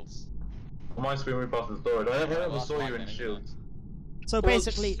in shields. On my screen, we passed in storage. I never Well, saw that's you in fine then, shields. So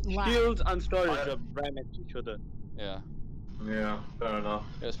basically, lag. shields and storage I- are right next to each other. Yeah. Yeah, fair enough.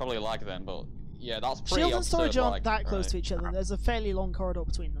 It was probably a lag then, but yeah, that's pretty Shield and storage absurd aren't lag, that close right? to each other. There's a fairly long corridor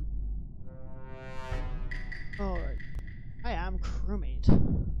between them. Alright. I am crewmate.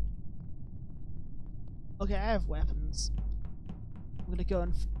 Okay, I have weapons. I'm gonna go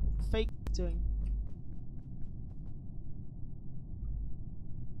and fake doing.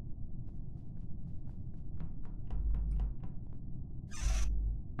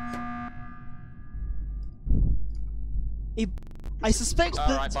 I suspect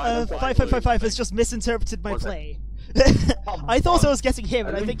Alright, that bye, bye, 5555 has just misinterpreted my What's that? play. I thought I was getting him,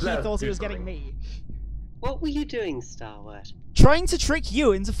 and I think he thought he was getting me. What were you doing, Starward? Trying to trick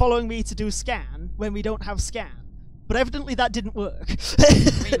you into following me to do scan when we don't have scan. But evidently that didn't work.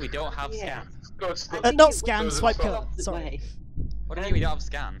 I mean, we don't have Yeah. scan. I think not it scan, was swipe far code, off the sorry. way. What do you mean we don't have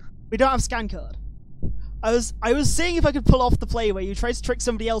scan? We don't have scan card. I was seeing if I could pull off the play where you try to trick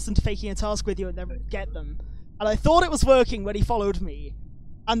somebody else into faking a task with you and then get them. And I thought it was working when he followed me.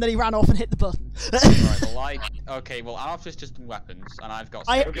 And then he ran off and hit the button. Right, well, okay, well, Alfred's just done weapons, and I've got.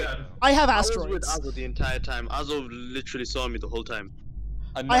 I- scan. I have I was with asteroids. Azo the entire time. Azo literally saw me the whole time.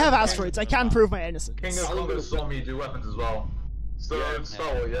 And I have no- asteroids. I can prove my innocence. King of Congo saw me do weapons as well. So, Yeah.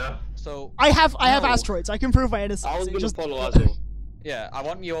 Starwalk, yeah? So I have No. asteroids. I can prove my innocence. I was It gonna just- follow Azo. yeah, I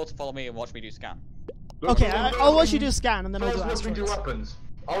want you all to follow me and watch me do scan. Okay, I'll watch you do scan and then I'll do Someone's watching me do asteroids. weapons.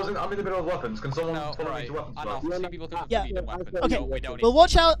 I'm in the middle of weapons. Can someone No, follow me right. to weapons? I know. first? Two people can Yeah. do weapons. Okay, No, we don't need We'll to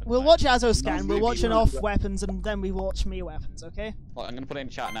watch do out. weapons, We'll right? watch Azo scan. We'll maybe watch an not. off weapons, and then we watch me weapons. Okay. Well, I'm gonna put it in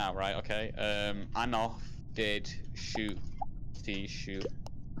chat now, right? Okay. Anoff did shoot.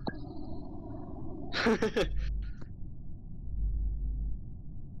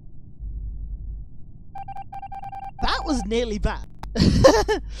 That was nearly bad.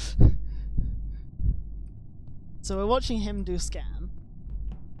 So we're watching him do scan.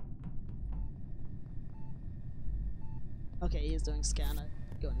 Okay, he is doing scan. I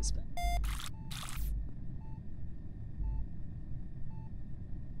go in his spec.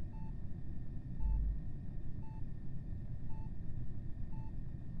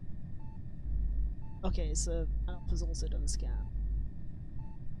 Okay, so Alp has also done scan.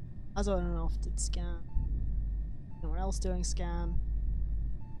 Azo and Alp did scan. Anyone else doing scan?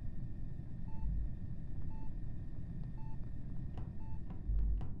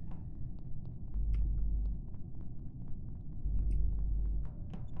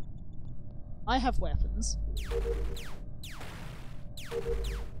 I have weapons.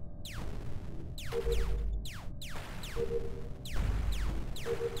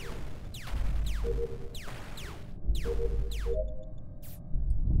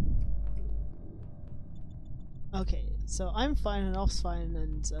 Okay, so I'm fine and Off's fine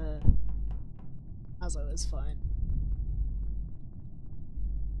and Azo is fine.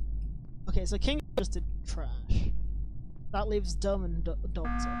 Okay, so King just did trash. That leaves Dumb and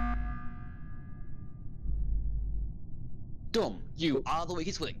Doctor. Dumb, you are the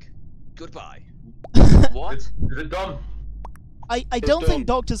weakest link. Goodbye. What? Is it done? I It's don't think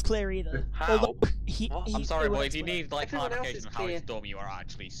Dumb. Doctor's clear either. How? Although he, What? he I'm sorry, it but will if you explain. need like Everyone else clarification is on how it's clear. dumb, you are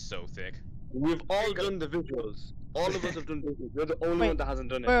actually so thick. We've all done the visuals. All of us have done visuals. You're the only Wait, one that hasn't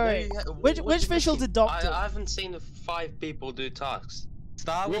done it. wait, wait. Which visual did Doctor? I haven't seen the 5 people do tasks.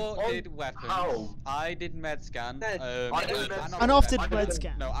 Starwalk all- did weapons. How? I did med scan. I did med scan. And Off did I did red it.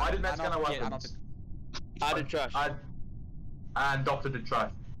 scan. No, I did med scan and yeah, weapons. I did trash. And Doctor did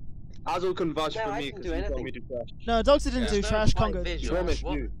trash. Azo can vouch No, for I me didn't because do he told anything. me to trash. No, Doctor didn't Yeah. do There's no trash. five Congo did visuals. trash. Promise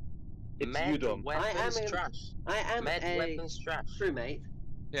What? you. It's Med you, Dom. weapons I am trash. I am Med a weapons trash. crewmate.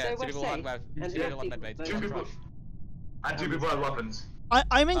 Yeah, So two we're people safe, had and two we people have had med people mates. Two vote. people. And two people had weapons.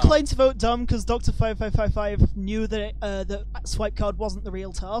 I'm inclined to vote dumb because Dr. 5555 knew that the swipe card wasn't the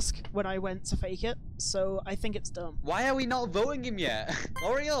real task when I went to fake it, so I think it's dumb. Why are we not voting him yet?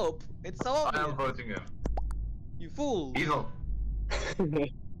 Hurry up! It's so I obvious. am voting him. You fool! He's not. Freak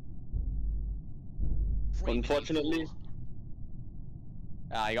me, Unfortunately. fool.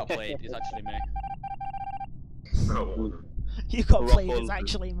 Ah, he got played. It's actually me. No. You got played, Ruffles. it's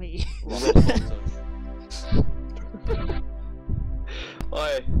actually me.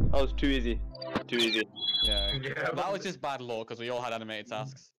 Oi, that was too easy. Too easy. Yeah. Yeah, That was just bad law because we all had animated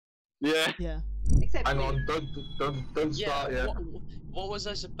tasks. Yeah. Yeah. Except Hang me. on, don't Yeah, start yet. what was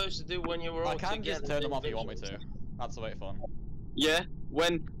I supposed to do when you were all I can together? just turn them in off if you want me to. visuals? That's the way fun. Yeah.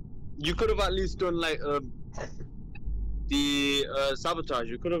 When you could have at least done like the sabotage.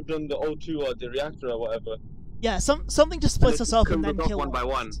 You could have done the O2 or the reactor or whatever. Yeah, something to split us up and then killed us off kill one by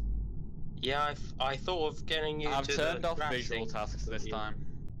one. Yeah, I thought of getting you I've to turned the off trash visual thing. tasks this time.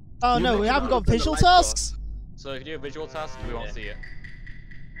 Oh You no, we mentioned haven't how got to turn the visual lights off. tasks? So if you do a visual task, we won't see it.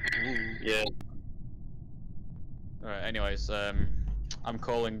 Yeah. Alright, anyways, I'm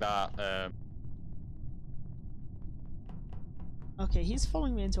calling that, Okay, he's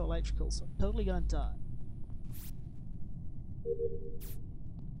following me into electrical, so I'm totally gonna die.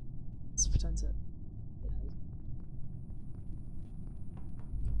 Let's pretend to...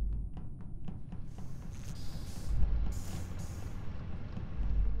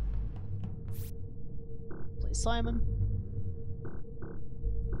 Play Simon.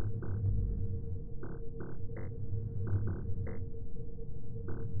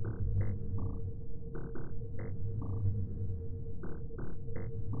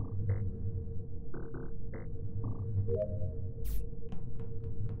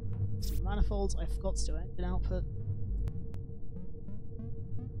 Let's do manifolds. I forgot to do engine output.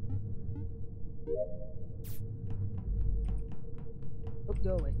 Oh,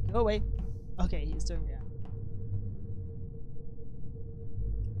 go away. Go away. Okay, he's doing react.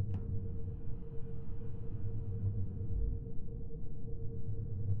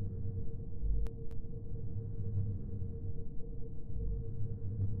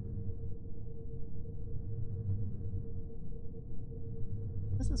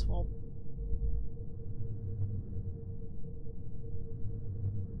 What's this wall?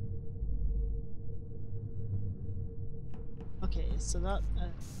 Okay, so that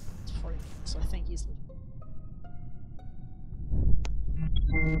it's probably so I think he's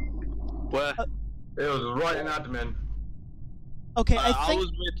Where? It was right in admin. okay. I I think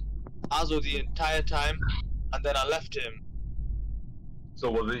was with Azo the entire time, and then I left him. So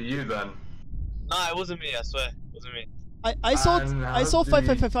was it you then? Nah, it wasn't me. I swear, it wasn't me. I saw And I saw how did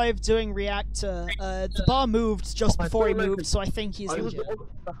 5555 doing reactor. The bar moved just I before he feel like moved, so I think he's I was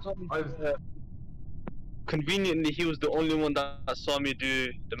injured. Conveniently, he was the only one that saw me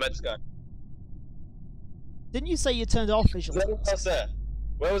do the med scan. Didn't you say you turned off visual Where was tasks? there?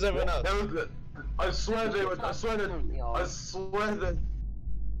 Where was everyone else? There was, I swear they were. I swear that. I swear that.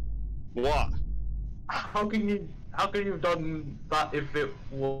 What? How can you have done that if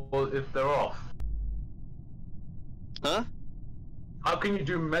they're off? Huh? How can you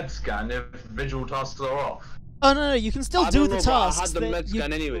do med scan if visual tasks are off? Oh no, you can still I do don't the know, but I tasks. had the that med you,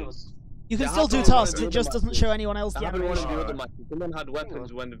 scan anyways. you can Yeah, still I do thought tasks. it It was just the doesn't matches. show anyone else the I haven't animation. wanted the other matches. Someone had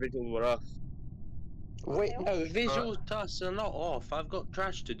weapons when the visuals were off. Wait, no, visual tasks are not off. I've got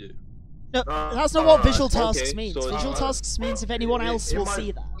trash to do. No, that's not what alright, visual tasks okay, means. so it's- Visual tasks means if anyone it- else it will might-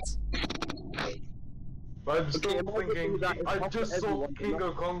 see that. But I'm still if I could thinking. do that, it's I not just for saw everyone, King but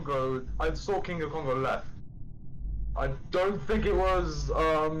of Congo. I saw King of Congo left. I don't think it was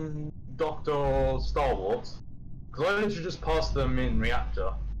Doctor or Star Wars, because I literally just passed them in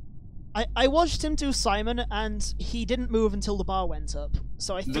reactor. I watched him do Simon, and he didn't move until the bar went up,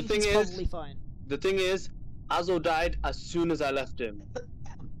 so I The think thing he's is- probably fine. The thing is, Azo died as soon as I left him.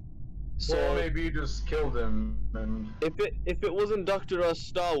 So Or maybe you just killed him and. if it wasn't Doctor or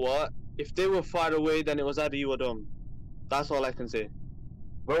Star Wars, if they were far away, then it was either you or Dom. That's all I can say.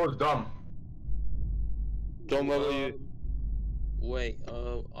 Where was Dom? Dom, where were you? Wait,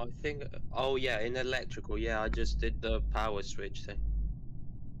 I think. Oh yeah, in electrical. Yeah, I just did the power switch thing.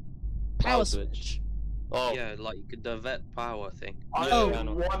 Power switch. switch. Oh, Yeah, like the vet power thing. I Yeah, did I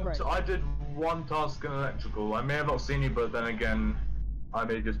know. Right. I did one task in electrical. I may have not seen you, but then again, I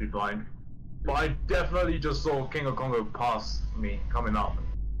may just be blind. But I definitely just saw King of Congo pass me coming up.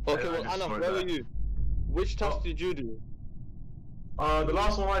 okay. I Well, just Anna, saw where that. were you? Which task Oh. did you do? The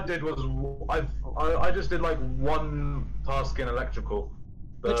last one I did was I just did like one task in electrical,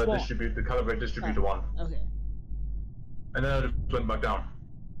 Which one? The calibrate distributor one. Okay. And then I just went back down.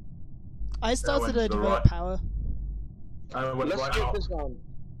 I started went to a the divert right. power. And I went Let's right skip out. this round.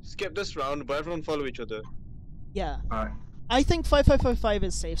 Skip this round, but everyone follow each other. Yeah. Alright. I think 5555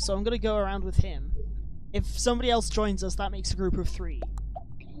 is safe, so I'm gonna go around with him. If somebody else joins us, that makes a group of 3.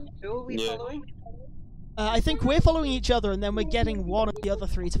 Who are we Yeah. following? I think we're following each other, and then we're getting one of the other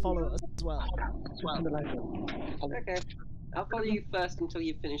 3 to follow us as well. Okay. I'll follow you first until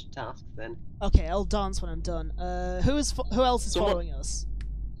you finish task then. Okay, I'll dance when I'm done. Who else is Someone- following us?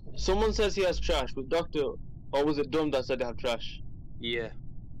 Someone says he has trash, but Doctor, or was it Dumb that said they have trash? Yeah.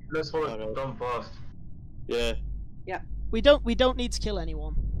 Let's follow Alright. Dom first. Yeah. We don't need to kill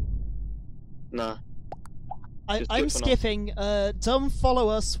anyone. Nah. Just I'm do it for now. skipping. Dumb, follow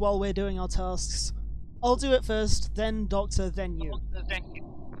us while we're doing our tasks. I'll do it first, then Doctor, then you.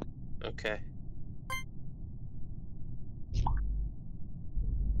 Okay.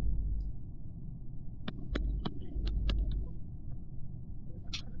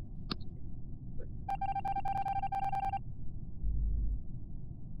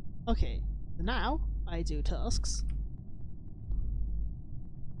 Okay, now I do tasks.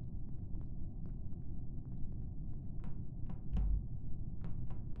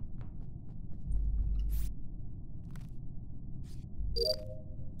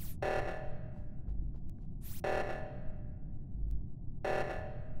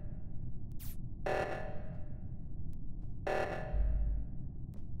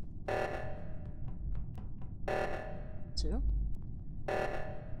 Two.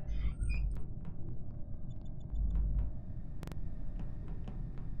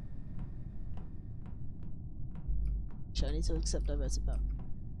 Actually, I need to accept diverted power.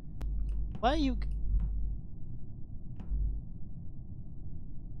 Why are you...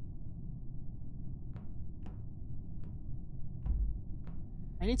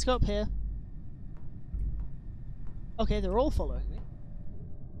 I need to go up here. Okay, they're all following me.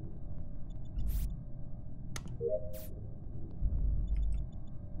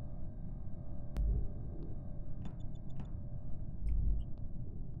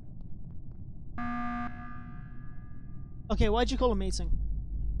 Okay, why'd you call a meeting?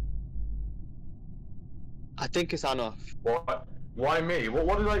 I think it's Anoff. What? Why me?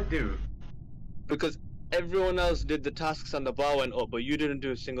 What did I do? Because everyone else did the tasks and the bar went up, but you didn't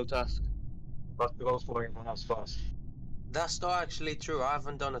do a single task. That's because I was following everyone else first. That's not actually true. I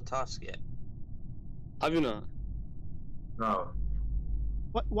haven't done a task yet. Have you not? No.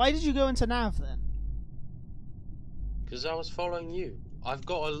 Why did you go into Nav then? Because I was following you. I've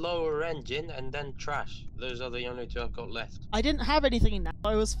got a lower engine and then trash. Those are the only 2 I've got left. I didn't have anything in Nav,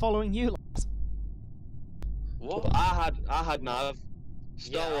 I was following you. What? I had Nav.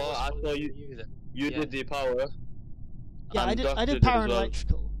 Star Yeah, Wars, I saw following you. then. You Yeah. did the power. Yeah, I and did Doctor power as and well.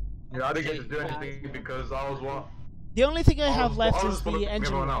 electrical. Yeah, I didn't get to do anything because I was what? The only thing I I have was- left I was is following the engine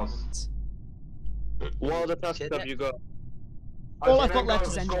everyone else. alignment. What other tasks Did have it? you got? All I I've got think left I've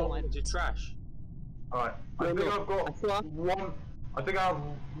is got- engine To alignment. trash. Alright. I No, think no, I've got I saw- one. I think I have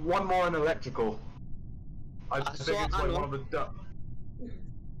one more in electrical. I think saw it's like Anna. one of the.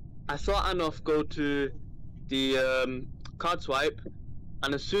 I saw Anoff go to the card swipe,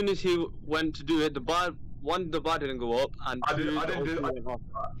 and as soon as he went to do it, the bar didn't go up, and I didn't- two, I the didn't do- other went off.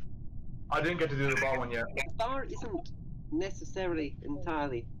 I didn't get to do the bar one yet. The bar isn't necessarily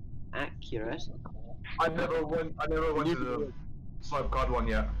entirely accurate. I never went to the swipe card one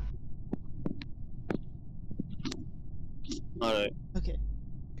yet. Alright. Okay,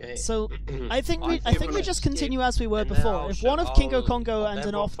 Okay. so I think we let's just skip, continue as we were and then before. I'll If show- one of Kingo I'll- Kongo and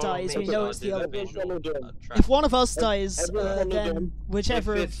everyone Anoff follow dies, me, we know I'll it's do the other one. visual, trash. If one of us dies, Everyone follow then Dumb.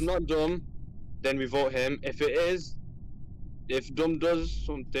 whichever If of... it's not Dumb, then we vote him. If it is, if Dumb does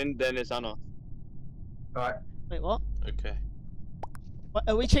something, then it's Anoff. Alright. Wait, what? Okay.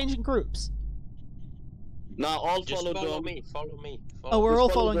 Are we changing groups? Now all Just follow follow Dumb. me. Follow me. Oh, Follow we're me. all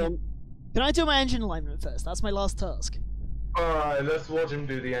Just follow following Dumb. Can I do my engine alignment first? That's my last task. Alright, let's watch him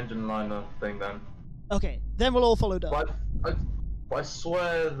do the engine liner thing then. Okay, then we'll all follow Dumb. But I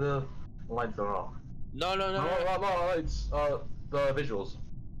swear the lights are off. No, no, no. No, it's the visuals.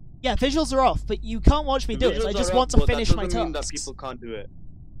 Yeah, visuals are off, but you can't watch me do it. Visuals I just are want off, to but that finish my doesn't mean that tasks. people can't do it.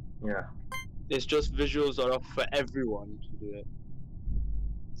 Yeah. It's just visuals are off for everyone to do it.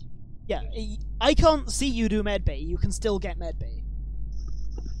 Yeah, I can't see you do medbay. You can still get medbay.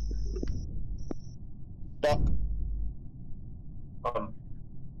 But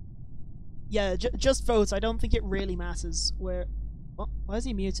Yeah, just vote. I don't think it really matters where... What? Why is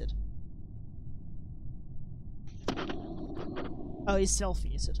he muted? Oh, he's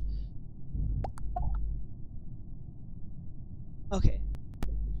self-muted. Okay.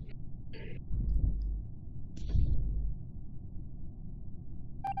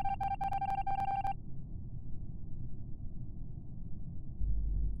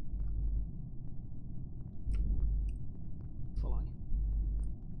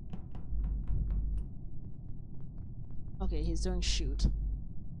 Okay, he's doing shoot.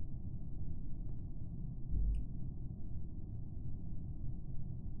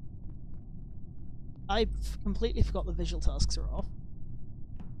 I completely forgot the visual tasks are off.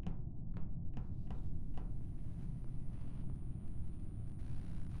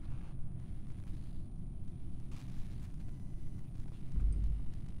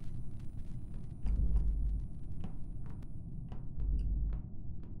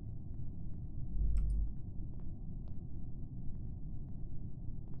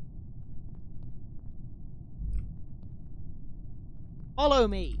 Follow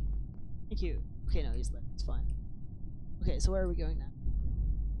me! Thank you. Okay, no, he's there. It's fine. Okay, so where are we going now?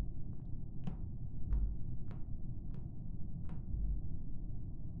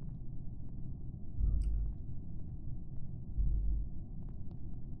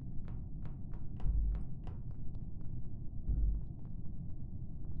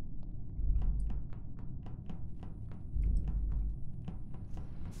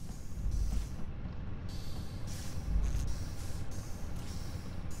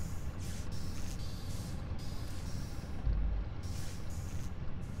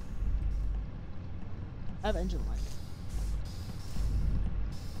 I have engine light.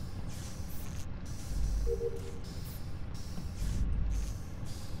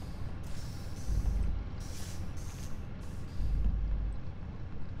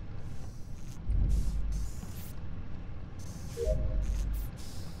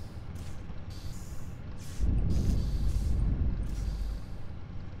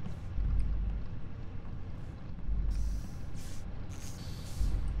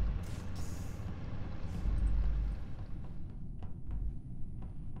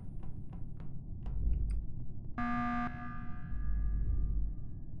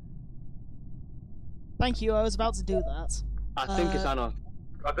 Thank you, I was about to do that. I think it's Anna.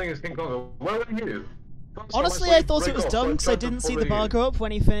 I think it's King Kong. Where were you? Honestly, I thought it was done because I didn't see the bar go up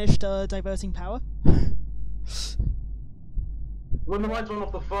when he finished diverting power. When the lights went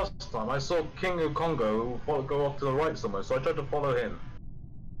off the first time, I saw King of Congo go off to the right somewhere, so I tried to follow him.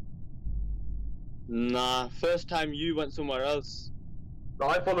 Nah, first time you went somewhere else.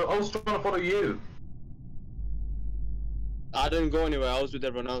 I was trying to follow you. I didn't go anywhere, I was with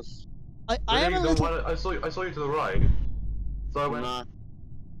everyone else. I am a little... I saw you to the right. So I went... Nah.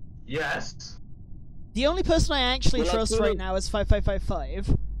 Yes. The only person I actually Well, trust right now is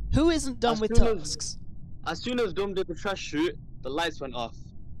 5555, who isn't done with tasks. As soon as Dom did the trash shoot, the lights went off.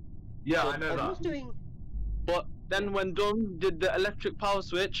 Yeah, I know I was that. doing. But then when Dom did the electric power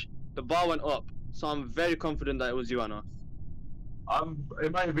switch, the bar went up. So I'm very confident that it was you, Anna.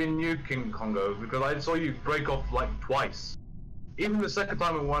 It might have been you, King Congo, because I saw you break off like twice. Even the second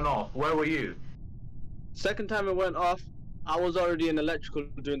time it went off, where were you? Second time it went off, I was already in electrical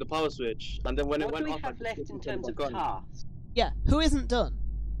doing the power switch, and then when it What went do we off, have left in terms of tasks? Yeah, who isn't done?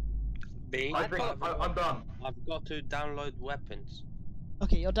 Me? I'm done. I've got to download weapons.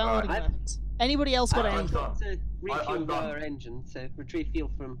 Okay, you're downloading Alright. weapons. Anybody else got I'm anything? done. To refuel I'm done. lower engine, so retrieve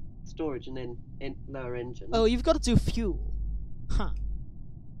fuel from storage and then lower engine. Oh, you've got to do fuel. Huh.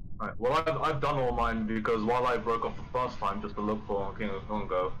 Right, well, I've done all mine because while I broke off the first time just to look for King of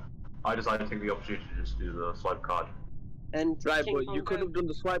Congo, I decided to take the opportunity to just do the swipe card. And right, King but you Kongo- could have done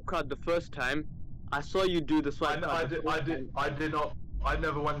the swipe card the first time. I saw you do the swipe card. I did not. I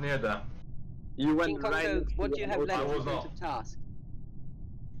never went near there. You King went right. Kongo, next to what the do you have left I in was terms not. of tasks?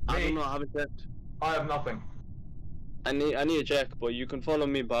 I Me? don't know. I haven't checked. I have nothing. I need a check, but you can follow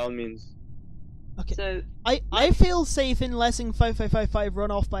me by all means. Okay. So I feel safe in letting 5555 run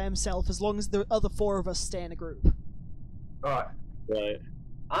off by himself as long as the other four of us stay in a group. Alright. Right.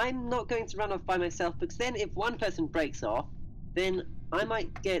 I'm not going to run off by myself because then if one person breaks off, then I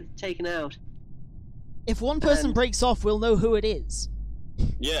might get taken out. If one person breaks off, we'll know who it is.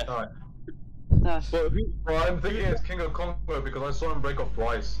 Yeah. Alright. Uh, But who? Well, I'm thinking it's King of Congo because I saw him break off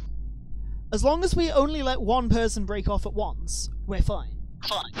twice. As long as we only let one person break off at once, we're fine.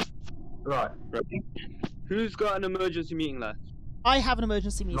 Right. Who's got an emergency meeting left? I have an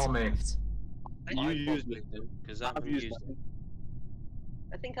emergency meeting Not me. left. You used it. Because I've I've used used it. it.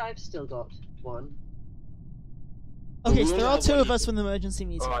 I think I've still got one. Okay, we so there only are have two one of us issue. with an emergency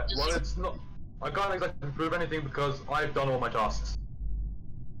meeting. Alright, well, it's not. I can't exactly prove anything because I've done all my tasks.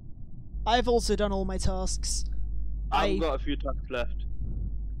 I've also done all my tasks. I've got a few tasks left.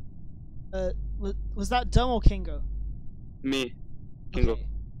 Was that Dom or Kingo? Me. Kingo. Okay.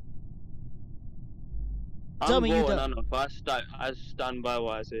 I'm Dummy, you voting done. Anna, but I stand by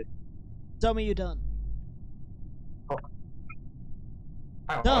what I say. Dom, are you done?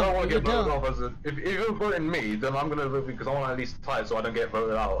 Hang on, Done, I don't want to you're get voted done. off as a. If you're voting me, then I'm gonna vote because I want to at least tie it so I don't get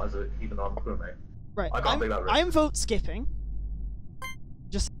voted out as a, even though I'm a crewmate. Right. I can't take that risk. I'm vote skipping.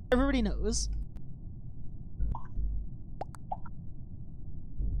 Just so everybody knows.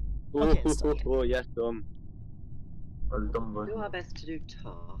 Okay, it's done. Oh, yes, dumb. Do our best to do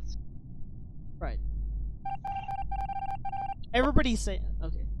tasks. Right. Everybody say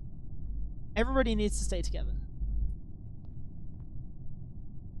okay. Everybody needs to stay together.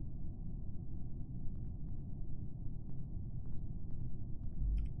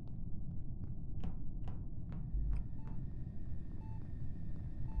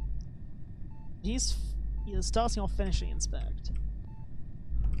 He's either starting or finishing inspect.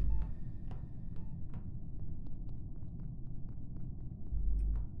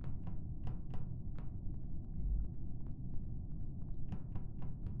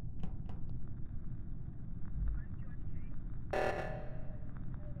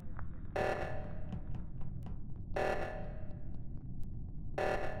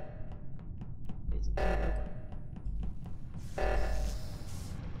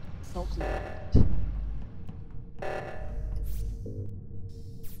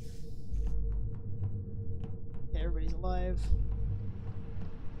 Okay, everybody's alive.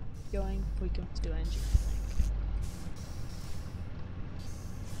 Going, we can do engine, I think.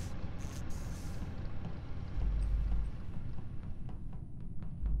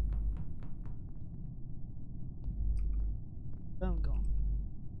 Phone gone.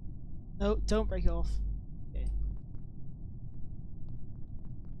 No, don't break off. Okay.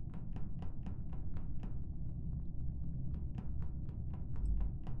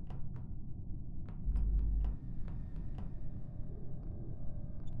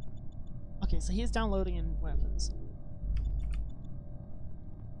 Okay, so he's downloading in weapons.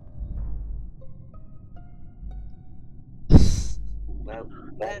 Well,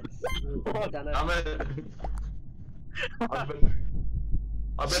 that's. I don't know.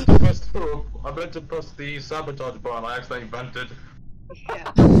 I meant to press the sabotage button. I accidentally vented.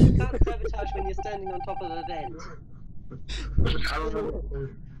 Yeah, you can't sabotage when you're standing on top of a vent. I don't know.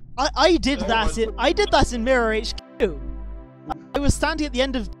 I did that in Mirror HQ. I was standing at the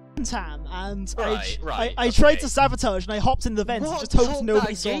end of Tam and I tried to sabotage and I hopped in the vents and just hoped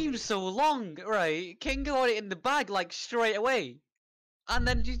nobody saw me. Game so long, right? King got it in the bag like straight away, and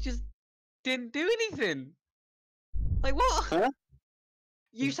then you just didn't do anything. Like what? Huh?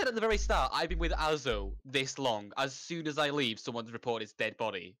 You said at the very start, I've been with Azo this long. As soon as I leave, someone's reported his dead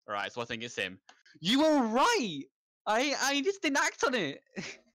body. Alright, so I think it's him. You were right! I just didn't act on it.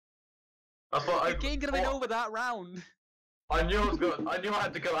 That's what The game could have been over that round. I knew I knew I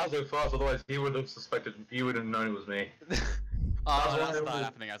had to kill Azo first, otherwise he would have suspected. He would have known it was me. Oh, why that's it not was-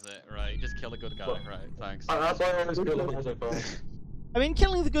 happening, has it? Right, just kill a good guy. Right, thanks. That's why I always kill Azo first. I mean,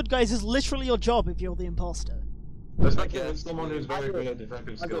 killing the good guys is literally your job if you're the imposter. Especially with someone who's very good at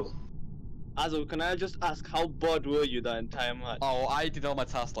detective skills. Azo, can I just ask how bored were you that entire match? Oh, I did all my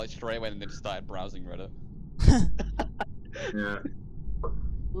tasks like straight away and then just started browsing Reddit. Yeah.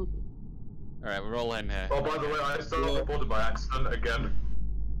 Alright, we're all in here. Oh, by the way, I self-reported by accident again.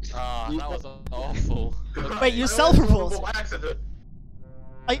 Ah, that was awful. Wait, you I self-report? by accident.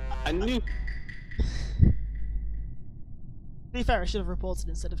 I knew. To be fair, I should have reported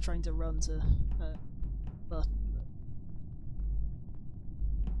instead of trying to run to. But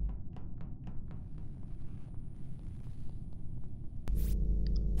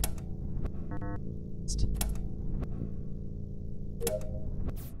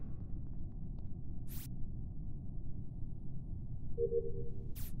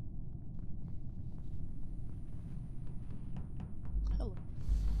hello.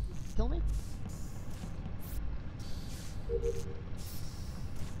 Kill me?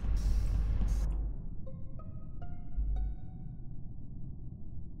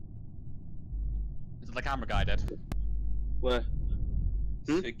 Is the camera guy dead? Where?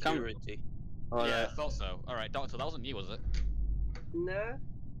 Security. Oh, Yeah, I thought so. Alright, Doctor, that wasn't you, was it? No,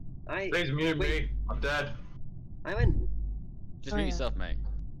 Please mute Wait. me. I'm dead. I went Just Oh, mute yeah. yourself, mate.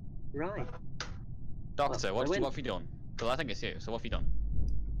 right. Doctor, Well, I what went- have you done? Because I think it's you, so what have you done?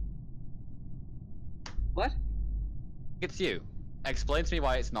 What? It's you. Explain to me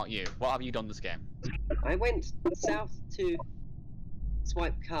why it's not you. What have you done this game? I went south to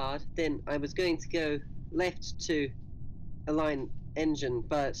swipe card, then I was going to go left to align engine,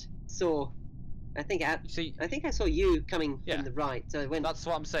 but saw. I think See, I saw you coming Yeah. from the right, so I went. that's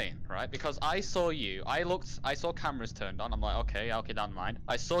what I'm saying, right? Because I saw you, I saw cameras turned on, I'm like, okay, don't mind.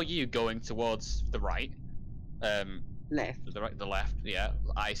 I saw you going towards the right, left. the left, yeah.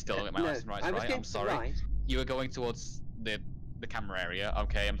 I still don't get my No, left and right, I was right? going I'm to the sorry. right. You were going towards the camera area,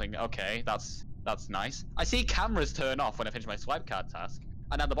 okay, I'm thinking, okay, that's nice. I see cameras turn off when I finish my swipe card task.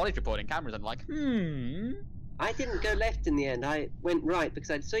 And now the body's reporting cameras and like, I didn't go left in the end. I went right because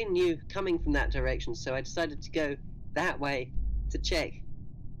I'd seen you coming from that direction, so I decided to go that way to check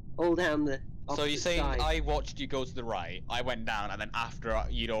all down the So you're opposite saying side. I watched you go to the right, I went down, and then after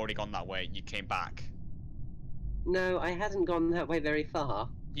you'd already gone that way, you came back. No, I hadn't gone that way very far.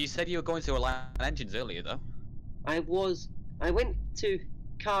 You said you were going to align engines earlier, though. I went to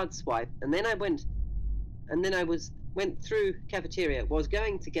card swipe, and then I went through cafeteria, was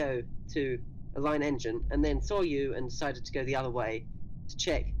going to go to align engine, and then saw you and decided to go the other way to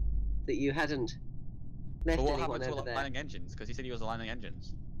check that you hadn't left But what anyone happened to over there. aligning engines? Because you said you was aligning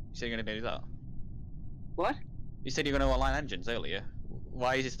engines. You said you're going to do that. What? You said you're going to align engines earlier.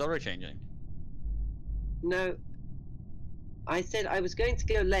 Why is your story changing? No. I said I was going to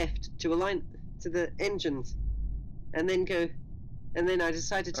go left to align to the engines, and then I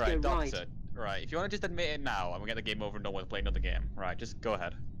decided to Right, go right. Doctor. Right, if you want to just admit it now, and we get the game over and no one's playing another game. Right, just go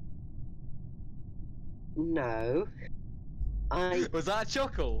ahead. No. I. Was that a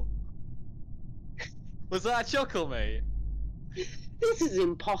chuckle? Was that a chuckle, mate? This is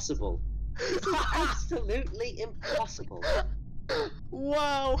impossible. This is absolutely impossible.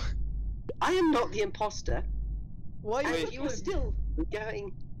 Wow. I am not the imposter. Why? And you are still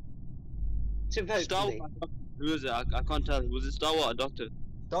going to vote Star for me. Wars. Who is it? I can't tell. Was it Star Wars or Doctor?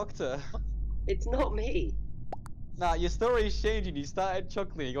 Doctor. It's not me. Nah, your story is changing. You started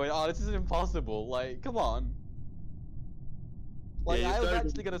chuckling, going, "Oh, this is impossible." Like, come on. Like, Yeah, you I was started-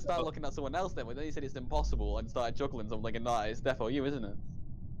 actually gonna start looking at someone else then, but then you said it's impossible and started chuckling. So I'm like, "Nah, it's definitely you, isn't it?"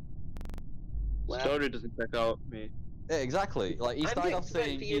 Well, Story doesn't check out me. Yeah, exactly. Like, he I'm started going off to vote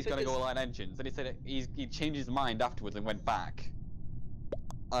saying for you he's gonna go because- align engines, then he said he changed his mind afterwards and went back.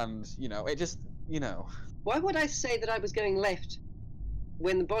 And you know, it just, you know. why would I say that I was going left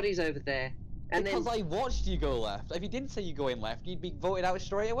when the body's over there? And Because then I watched you go left. If you didn't say you go in left, you'd be voted out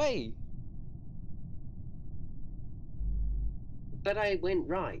straight away. but I went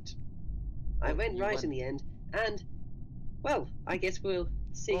right. I Well, went you right went- in the end, and well, I guess we'll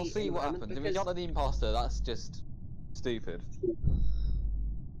see. We'll see in a what moment, happens. If because you're not the imposter, that's just stupid.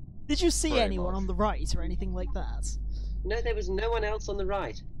 Did you see Pretty anyone much. on the right or anything like that? No, there was no one else on the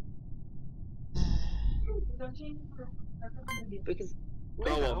right. Because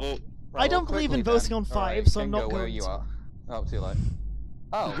Go now, on, vote. I don't believe in voting on five, so I'm not where going you to. are. Oh, too late.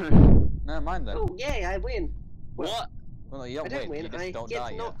 Oh, never mind then. oh yay, I win. What? Well, no, you I don't don't win. win. You just I don't get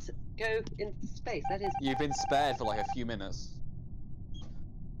die not yet. to go into space. That is, You've been spared for like a few minutes.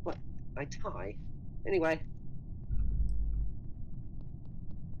 I tie. Anyway,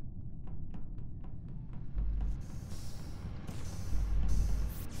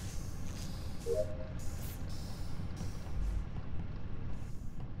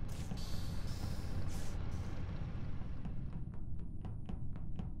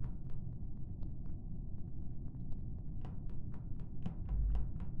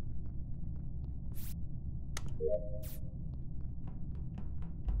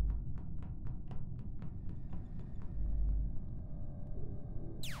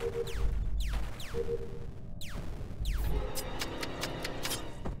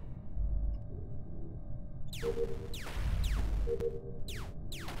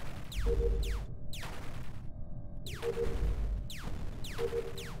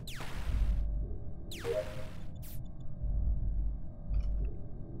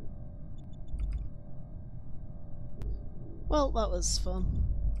 Well, that was fun.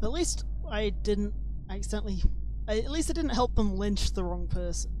 At least I didn't accidentally. At least I didn't help them lynch the wrong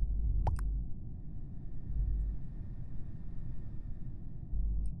person.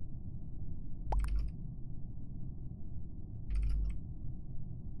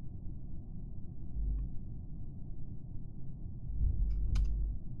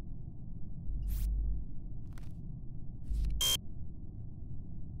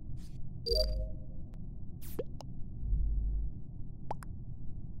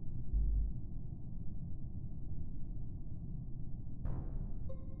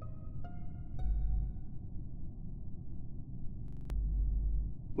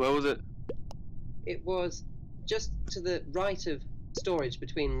 Where was it? it was just to the right of storage,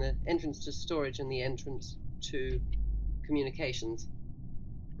 between the entrance to storage and the entrance to communications.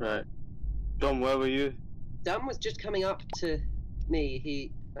 Right. Dom, where were you? Dum was just coming up to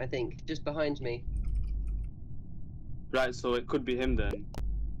me. I think, just behind me. Right, so it could be him then.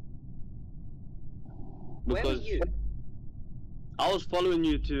 Where were Because you? I was following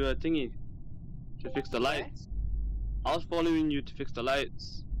you to thingy, to fix the Where? lights. I was following you to fix the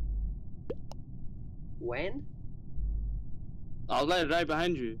lights. When? I was like right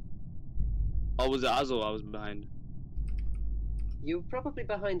behind you. Or was it Azo I was behind? You're probably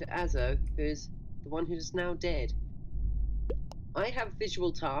behind Azo, who's the one who's now dead. I have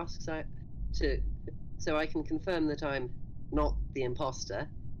visual tasks so I can confirm that I'm not the imposter.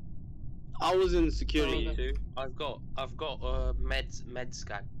 I was in Me security. too. I've got a med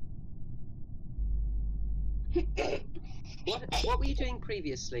scan. What were you doing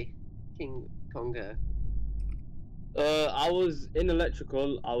previously, King Congo? I was in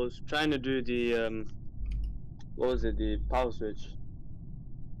electrical. I was trying to do the what was it? The power switch.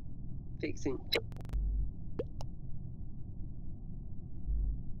 Fixing.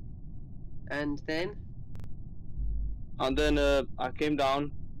 And then? And then I came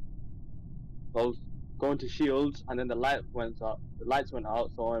down. I was going to shields, and then the lights went out,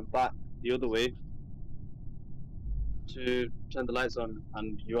 so I went back the other way to turn the lights on,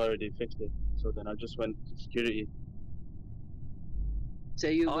 and you already fixed it. So then I just went to security. So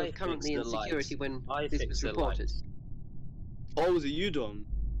you were I currently in fixed the security lights. when I this was fixed the reported? lights. Oh, was it you, Dom?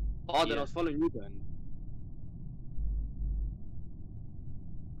 Oh, then Yeah. I was following you then.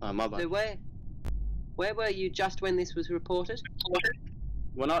 Ah, my bad. So where were you just when this was reported?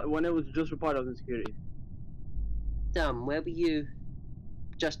 When it was just reported, I was in security. Dumb, where were you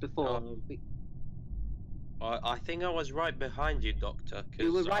just before? I think I was right behind you, Doctor.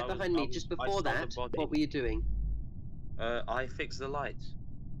 You were right behind me. Just I before saw the that, body. what were you doing? I fixed the lights.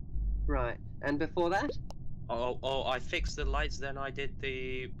 Right. And before that? Oh, I fixed the lights, then I did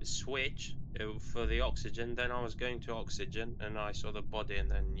the switch for the oxygen, then I was going to oxygen, and I saw the body, and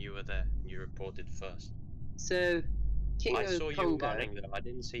then you were there, and you reported first. So, King I saw you Congo, running though, I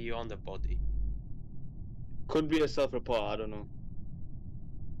didn't see you on the body. Could be a self-report. I don't know.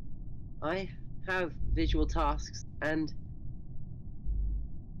 I have visual tasks, and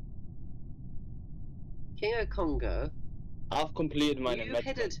King Congo, I've completed mine. you in med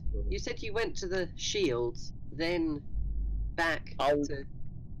headed. scan, so- You said you went to the shields, then back I was- to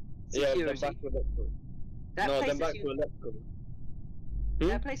Yeah, security. then back to electrical. That No, then places back you. to electrical.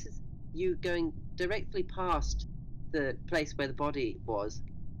 That places you going directly past the place where the body was.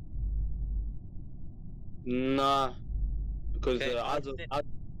 Nah, because Okay, I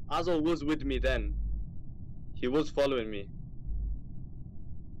Azul was with me then. He was following me.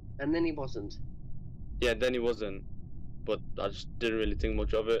 And then he wasn't. Yeah, then he wasn't. But I just didn't really think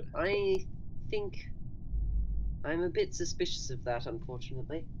much of it. I think I'm a bit suspicious of that,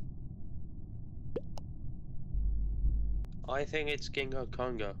 unfortunately. I think it's King of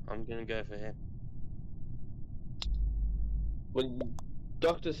Congo. I'm gonna go for him. Well,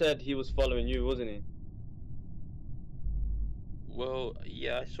 Doctor said he was following you, wasn't he? Well,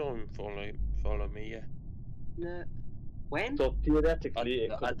 yeah, I saw him follow me, yeah. No. When? So theoretically,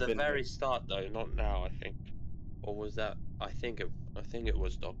 it At, could at have the been. very start though, not now, I think. Or was that? I think it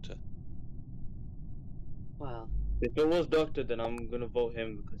was Doctor. Well, If it was Doctor, then I'm gonna vote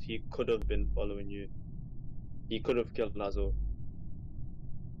him because he could have been following you. He could have killed Lazo.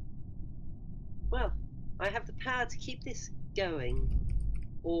 well, I have the power to keep this going,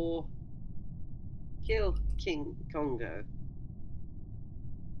 or kill King Congo.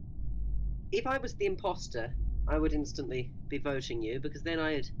 If I was the imposter, I would instantly be voting you because then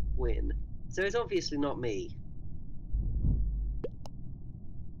I'd win. So it's obviously not me.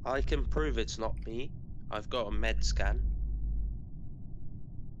 I can prove it's not me. I've got a med scan.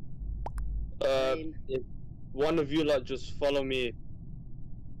 Fine. If one of you like just follow me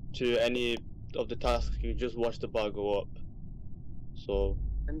to any of the tasks, you just watch the bar go up. So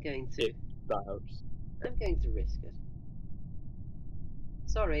I'm going to. If that helps. I'm going to risk it.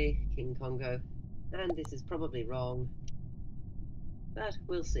 Sorry, King Congo, and this is probably wrong, but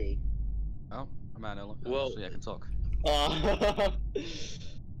we'll see. Oh, I'm Anil. Well- So yeah, I can talk.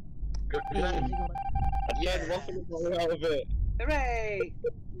 Good. Again, waffling my way out of it. Hooray!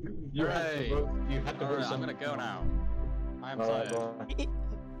 You had to vote. You had to vote Alright, I'm someone. gonna go now. I am Alright, tired. bye.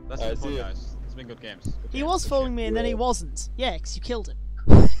 That's Alright, been fun, see ya. guys. It's been good games. Good He games, was good following shit. me and then he wasn't. Yeah, 'cause you killed him.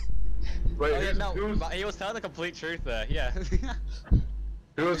 Wait, Oh, yeah, no, who's but he was telling the complete truth there. Yeah.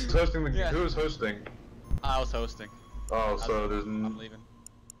 who was hosting the? Yeah. Who was hosting? I was hosting. Oh, so there's. I'm leaving.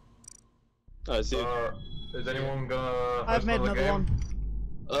 Alright, see. Is anyone gonna? I've host made another another game?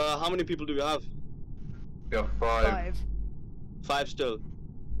 one. How many people do we have? Yeah, 5. 5. 5 still.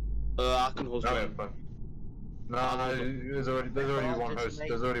 I can host No, one. yeah, 5. Nah, there's already one host.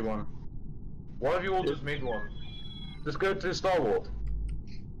 There's already one. Why have you all just made one? Just go to Star Wars.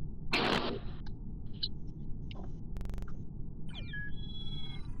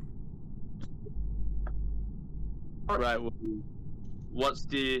 Right. Well, what's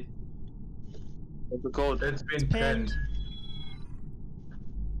the code? It's been pinned. pinned.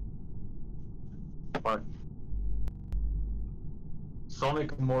 Bye.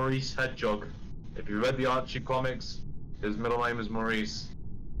 Sonic Maurice Hedgehog. If you read the Archie comics, his middle name is Maurice.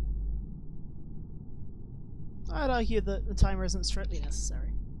 I'd argue that the timer isn't strictly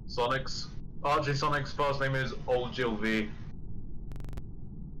necessary. Archie Sonic's first name is Old Jill V.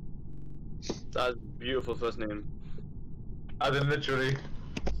 That's a beautiful first name. As in literally.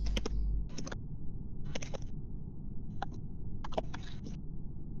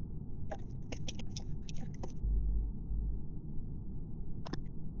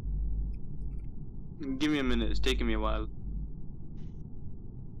 Give me a minute, it's taking me a while.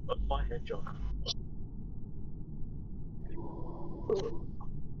 But my hedgehog.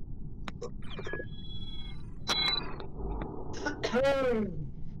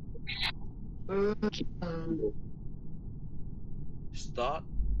 Start.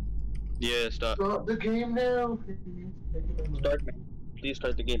 Yeah, start. Start the game now. Start, man. Please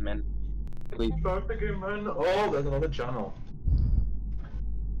start the game, man. Please. Start the game, man. Oh, there's another channel.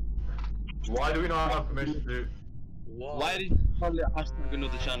 Why do we not have permission to? Why did you call it hashtag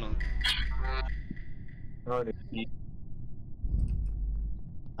another channel?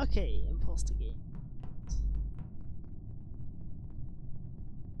 Okay, imposter game.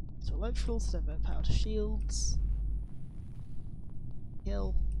 So electricals, divert power to shields.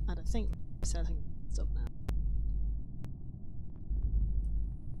 Kill, and I think setting this up now.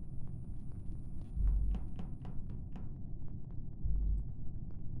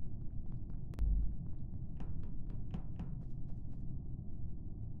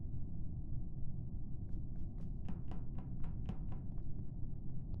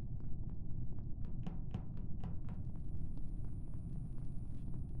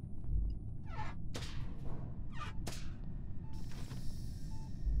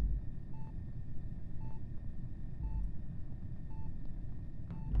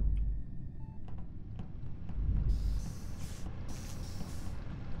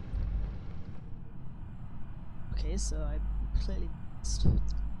 Okay, so I clearly missed.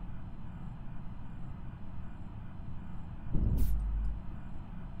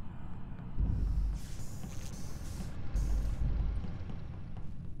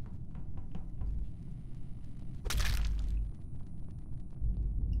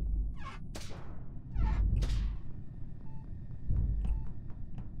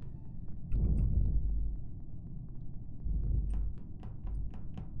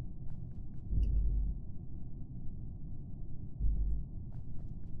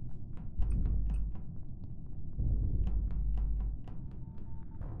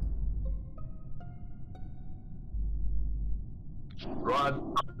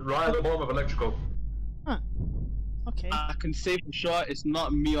 Right at the bottom of electrical. Huh. Okay. I can say for sure it's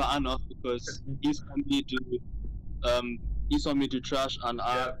not me or Anna because he saw me do trash and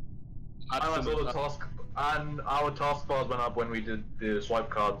I had I some saw the task, and our task bars went up when we did the swipe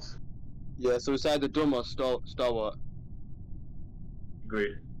cards. Yeah, so it's either Dom or Star Wars.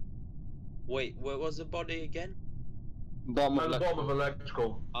 Agreed. Wait, where was the body again? Bottom At of the left. bottom of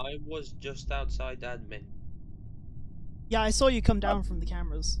electrical. I was just outside admin. Yeah, I saw you come down from the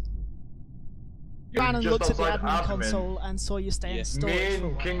cameras. You Ran and just looked at the outside admin console and saw you stay in Yeah. storage Me for a and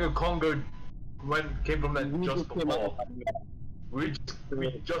while. King of Congo came from there We just came out before. of admin. We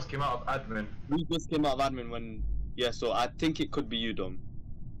just came out of admin. We just came out of admin when. Yeah, so I think it could be you, Dom.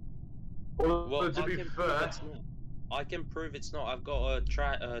 Although, Well, to I be can prove fair, it's not. I can prove it's not. I've got a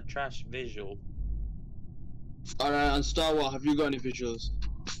trash visual. Alright, and Star Wars, have you got any visuals?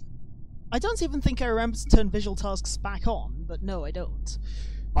 I don't even think I remember to turn visual tasks back on, but no, I don't.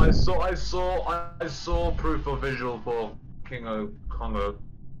 I saw proof of visual for King of Congo.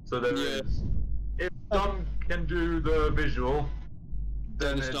 So there Yeah. is. If Dom can do the visual,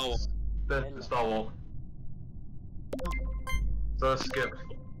 then it's Star Wars. Then it's Star Wars. So skip.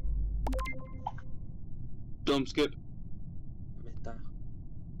 Dom, skip. Meta.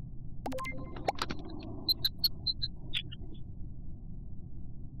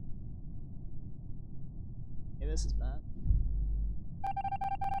 Okay, this is bad.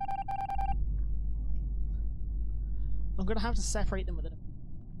 I'm gonna have to separate them within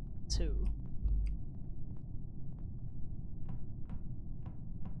two.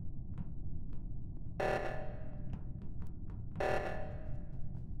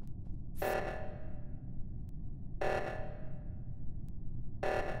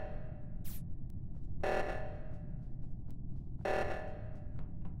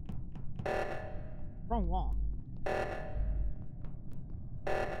 Wrong one.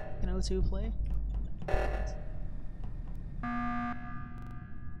 Can O2 play?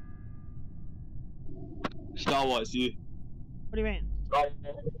 Star Wars, you. What do you mean?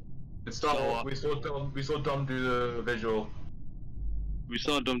 It's Star Wars. We saw Dom do the visual. We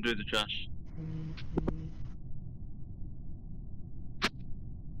saw Dom do the trash.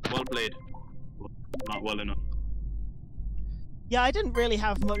 Well played. Not well enough. Yeah, I didn't really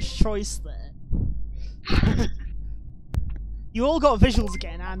have much choice there. You all got visuals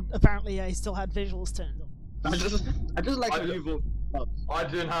again, and apparently I still had visuals turned on. I just like I how d- you vote. I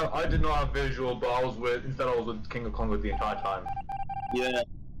did not have visual, but I was with King of Congo the entire time. Yeah.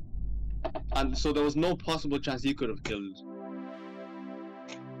 And so there was no possible chance he could have killed.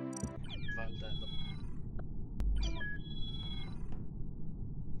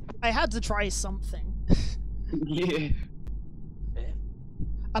 I had to try something. Yeah.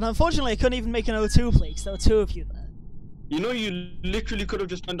 And unfortunately I couldn't even make an O2 play, because there were two of you there. You know, you literally could have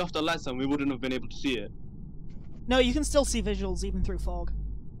just turned off the lights and we wouldn't have been able to see it. No, you can still see visuals even through fog.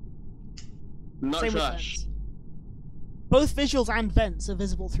 Not Same with trash. vents. Both visuals and vents are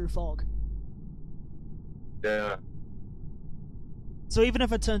visible through fog. Yeah. So even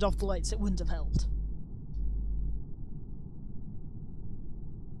if I turned off the lights, it wouldn't have helped.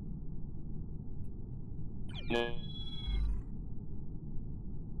 No.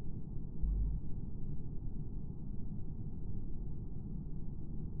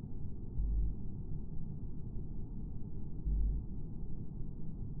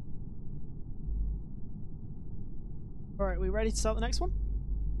 Alright, we ready to start the next one?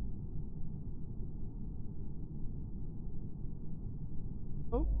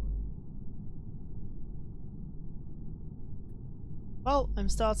 Oh. Well, I'm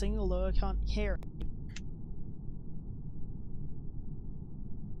starting, although I can't hear it.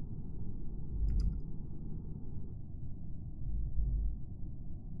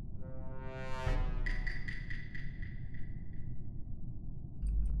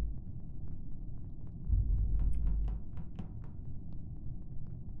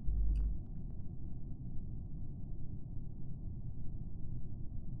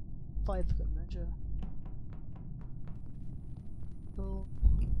 Five good measure. Cool.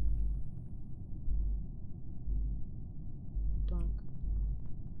 Dunk.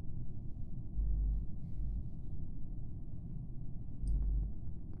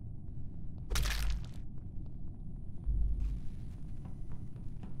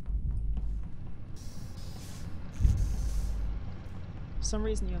 For some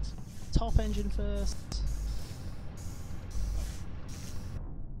reason you have top engine first.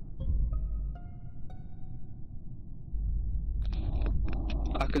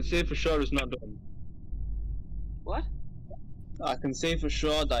 I can say for sure it's not dumb. What? I can say for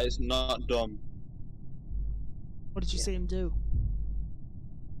sure that it's not dumb. What did you see him do?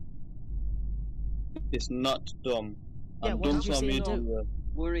 It's not dumb. Yeah, And what dumb did you saw see me him do? do it.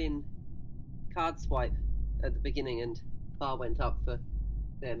 We're in card swipe at the beginning, and bar went up for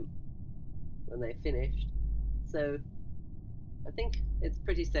them when they finished. So I think it's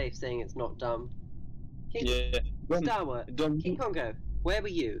pretty safe saying it's not dumb. King Yeah. Dumb. Starwort, Dumb. King Congo, where were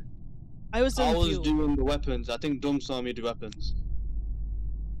you? I was doing I was fuel. doing the weapons. I think Dumb saw me do weapons.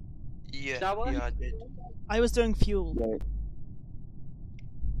 Yeah, Shower? yeah, I did. I was doing fuel.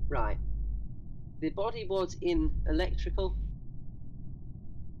 Right. The body was in electrical.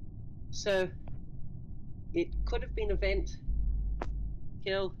 So it could have been a vent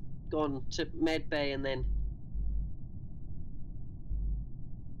kill, gone to med bay and then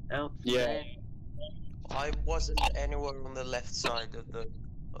out from Yeah. there. I wasn't anywhere on the left side of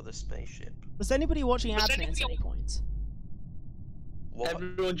the spaceship. Was anybody watching admin at any point? What?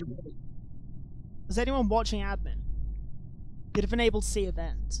 Everyone. Was anyone watching admin? You'd have been able to see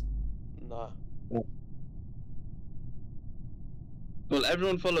event. No. Well,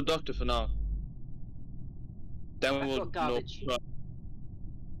 everyone follow Doctor for now. Then I've we'll got garbage. know.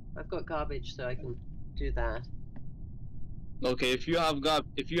 I've got garbage, so I can do that. Okay, if you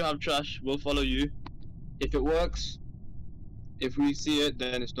have trash, we'll follow you. If it works, if we see it,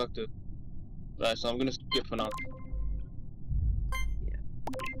 then it's Doctor. Right, so I'm gonna skip for now. Yeah.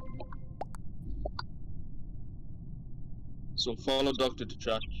 So follow Doctor to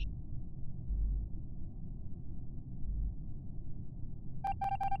trash.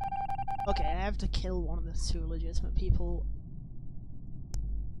 Okay, I have to kill one of the two legitimate people.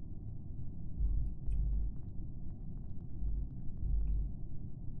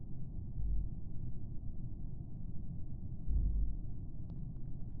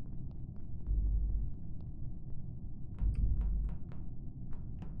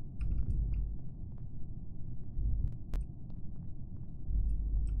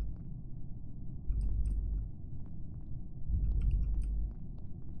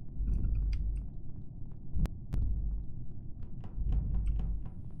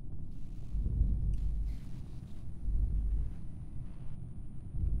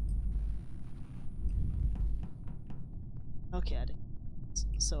 Okay, I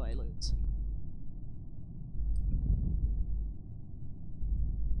didn't. So I lose.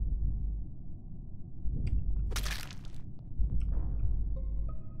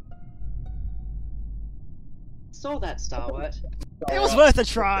 Saw that Starwort. It was worth a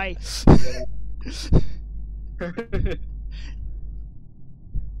try!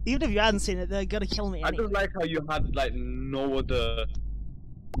 Even if you hadn't seen it, they're gonna kill me I anyway. just like how you had like no other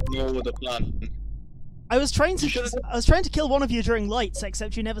plan. I was trying You should've- to kill one of you during lights,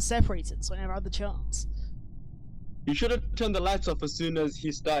 except you never separated, so I never had the chance. You should have turned the lights off as soon as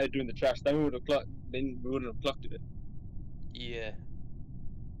he started doing the trash. Then we would have clocked. Then we wouldn't have clocked it. Yeah.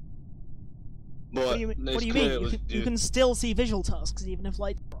 But What do you it's mean? clear it was You you. can still see visual tasks even if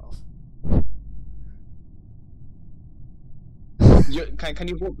lights are off. Can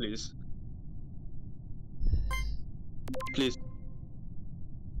you vote, please? Please.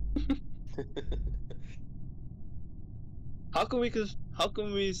 How can we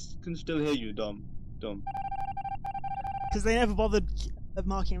can still hear you, Dom? Because they never bothered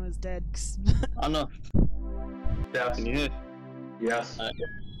marking him as dead. 'Cause I know. Yes. Can you hear? Yes.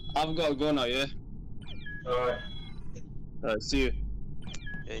 I've got to go now. Yeah. Alright. See you.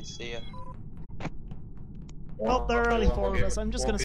 Okay, see ya. well, there are only 4 of us. I'm just gonna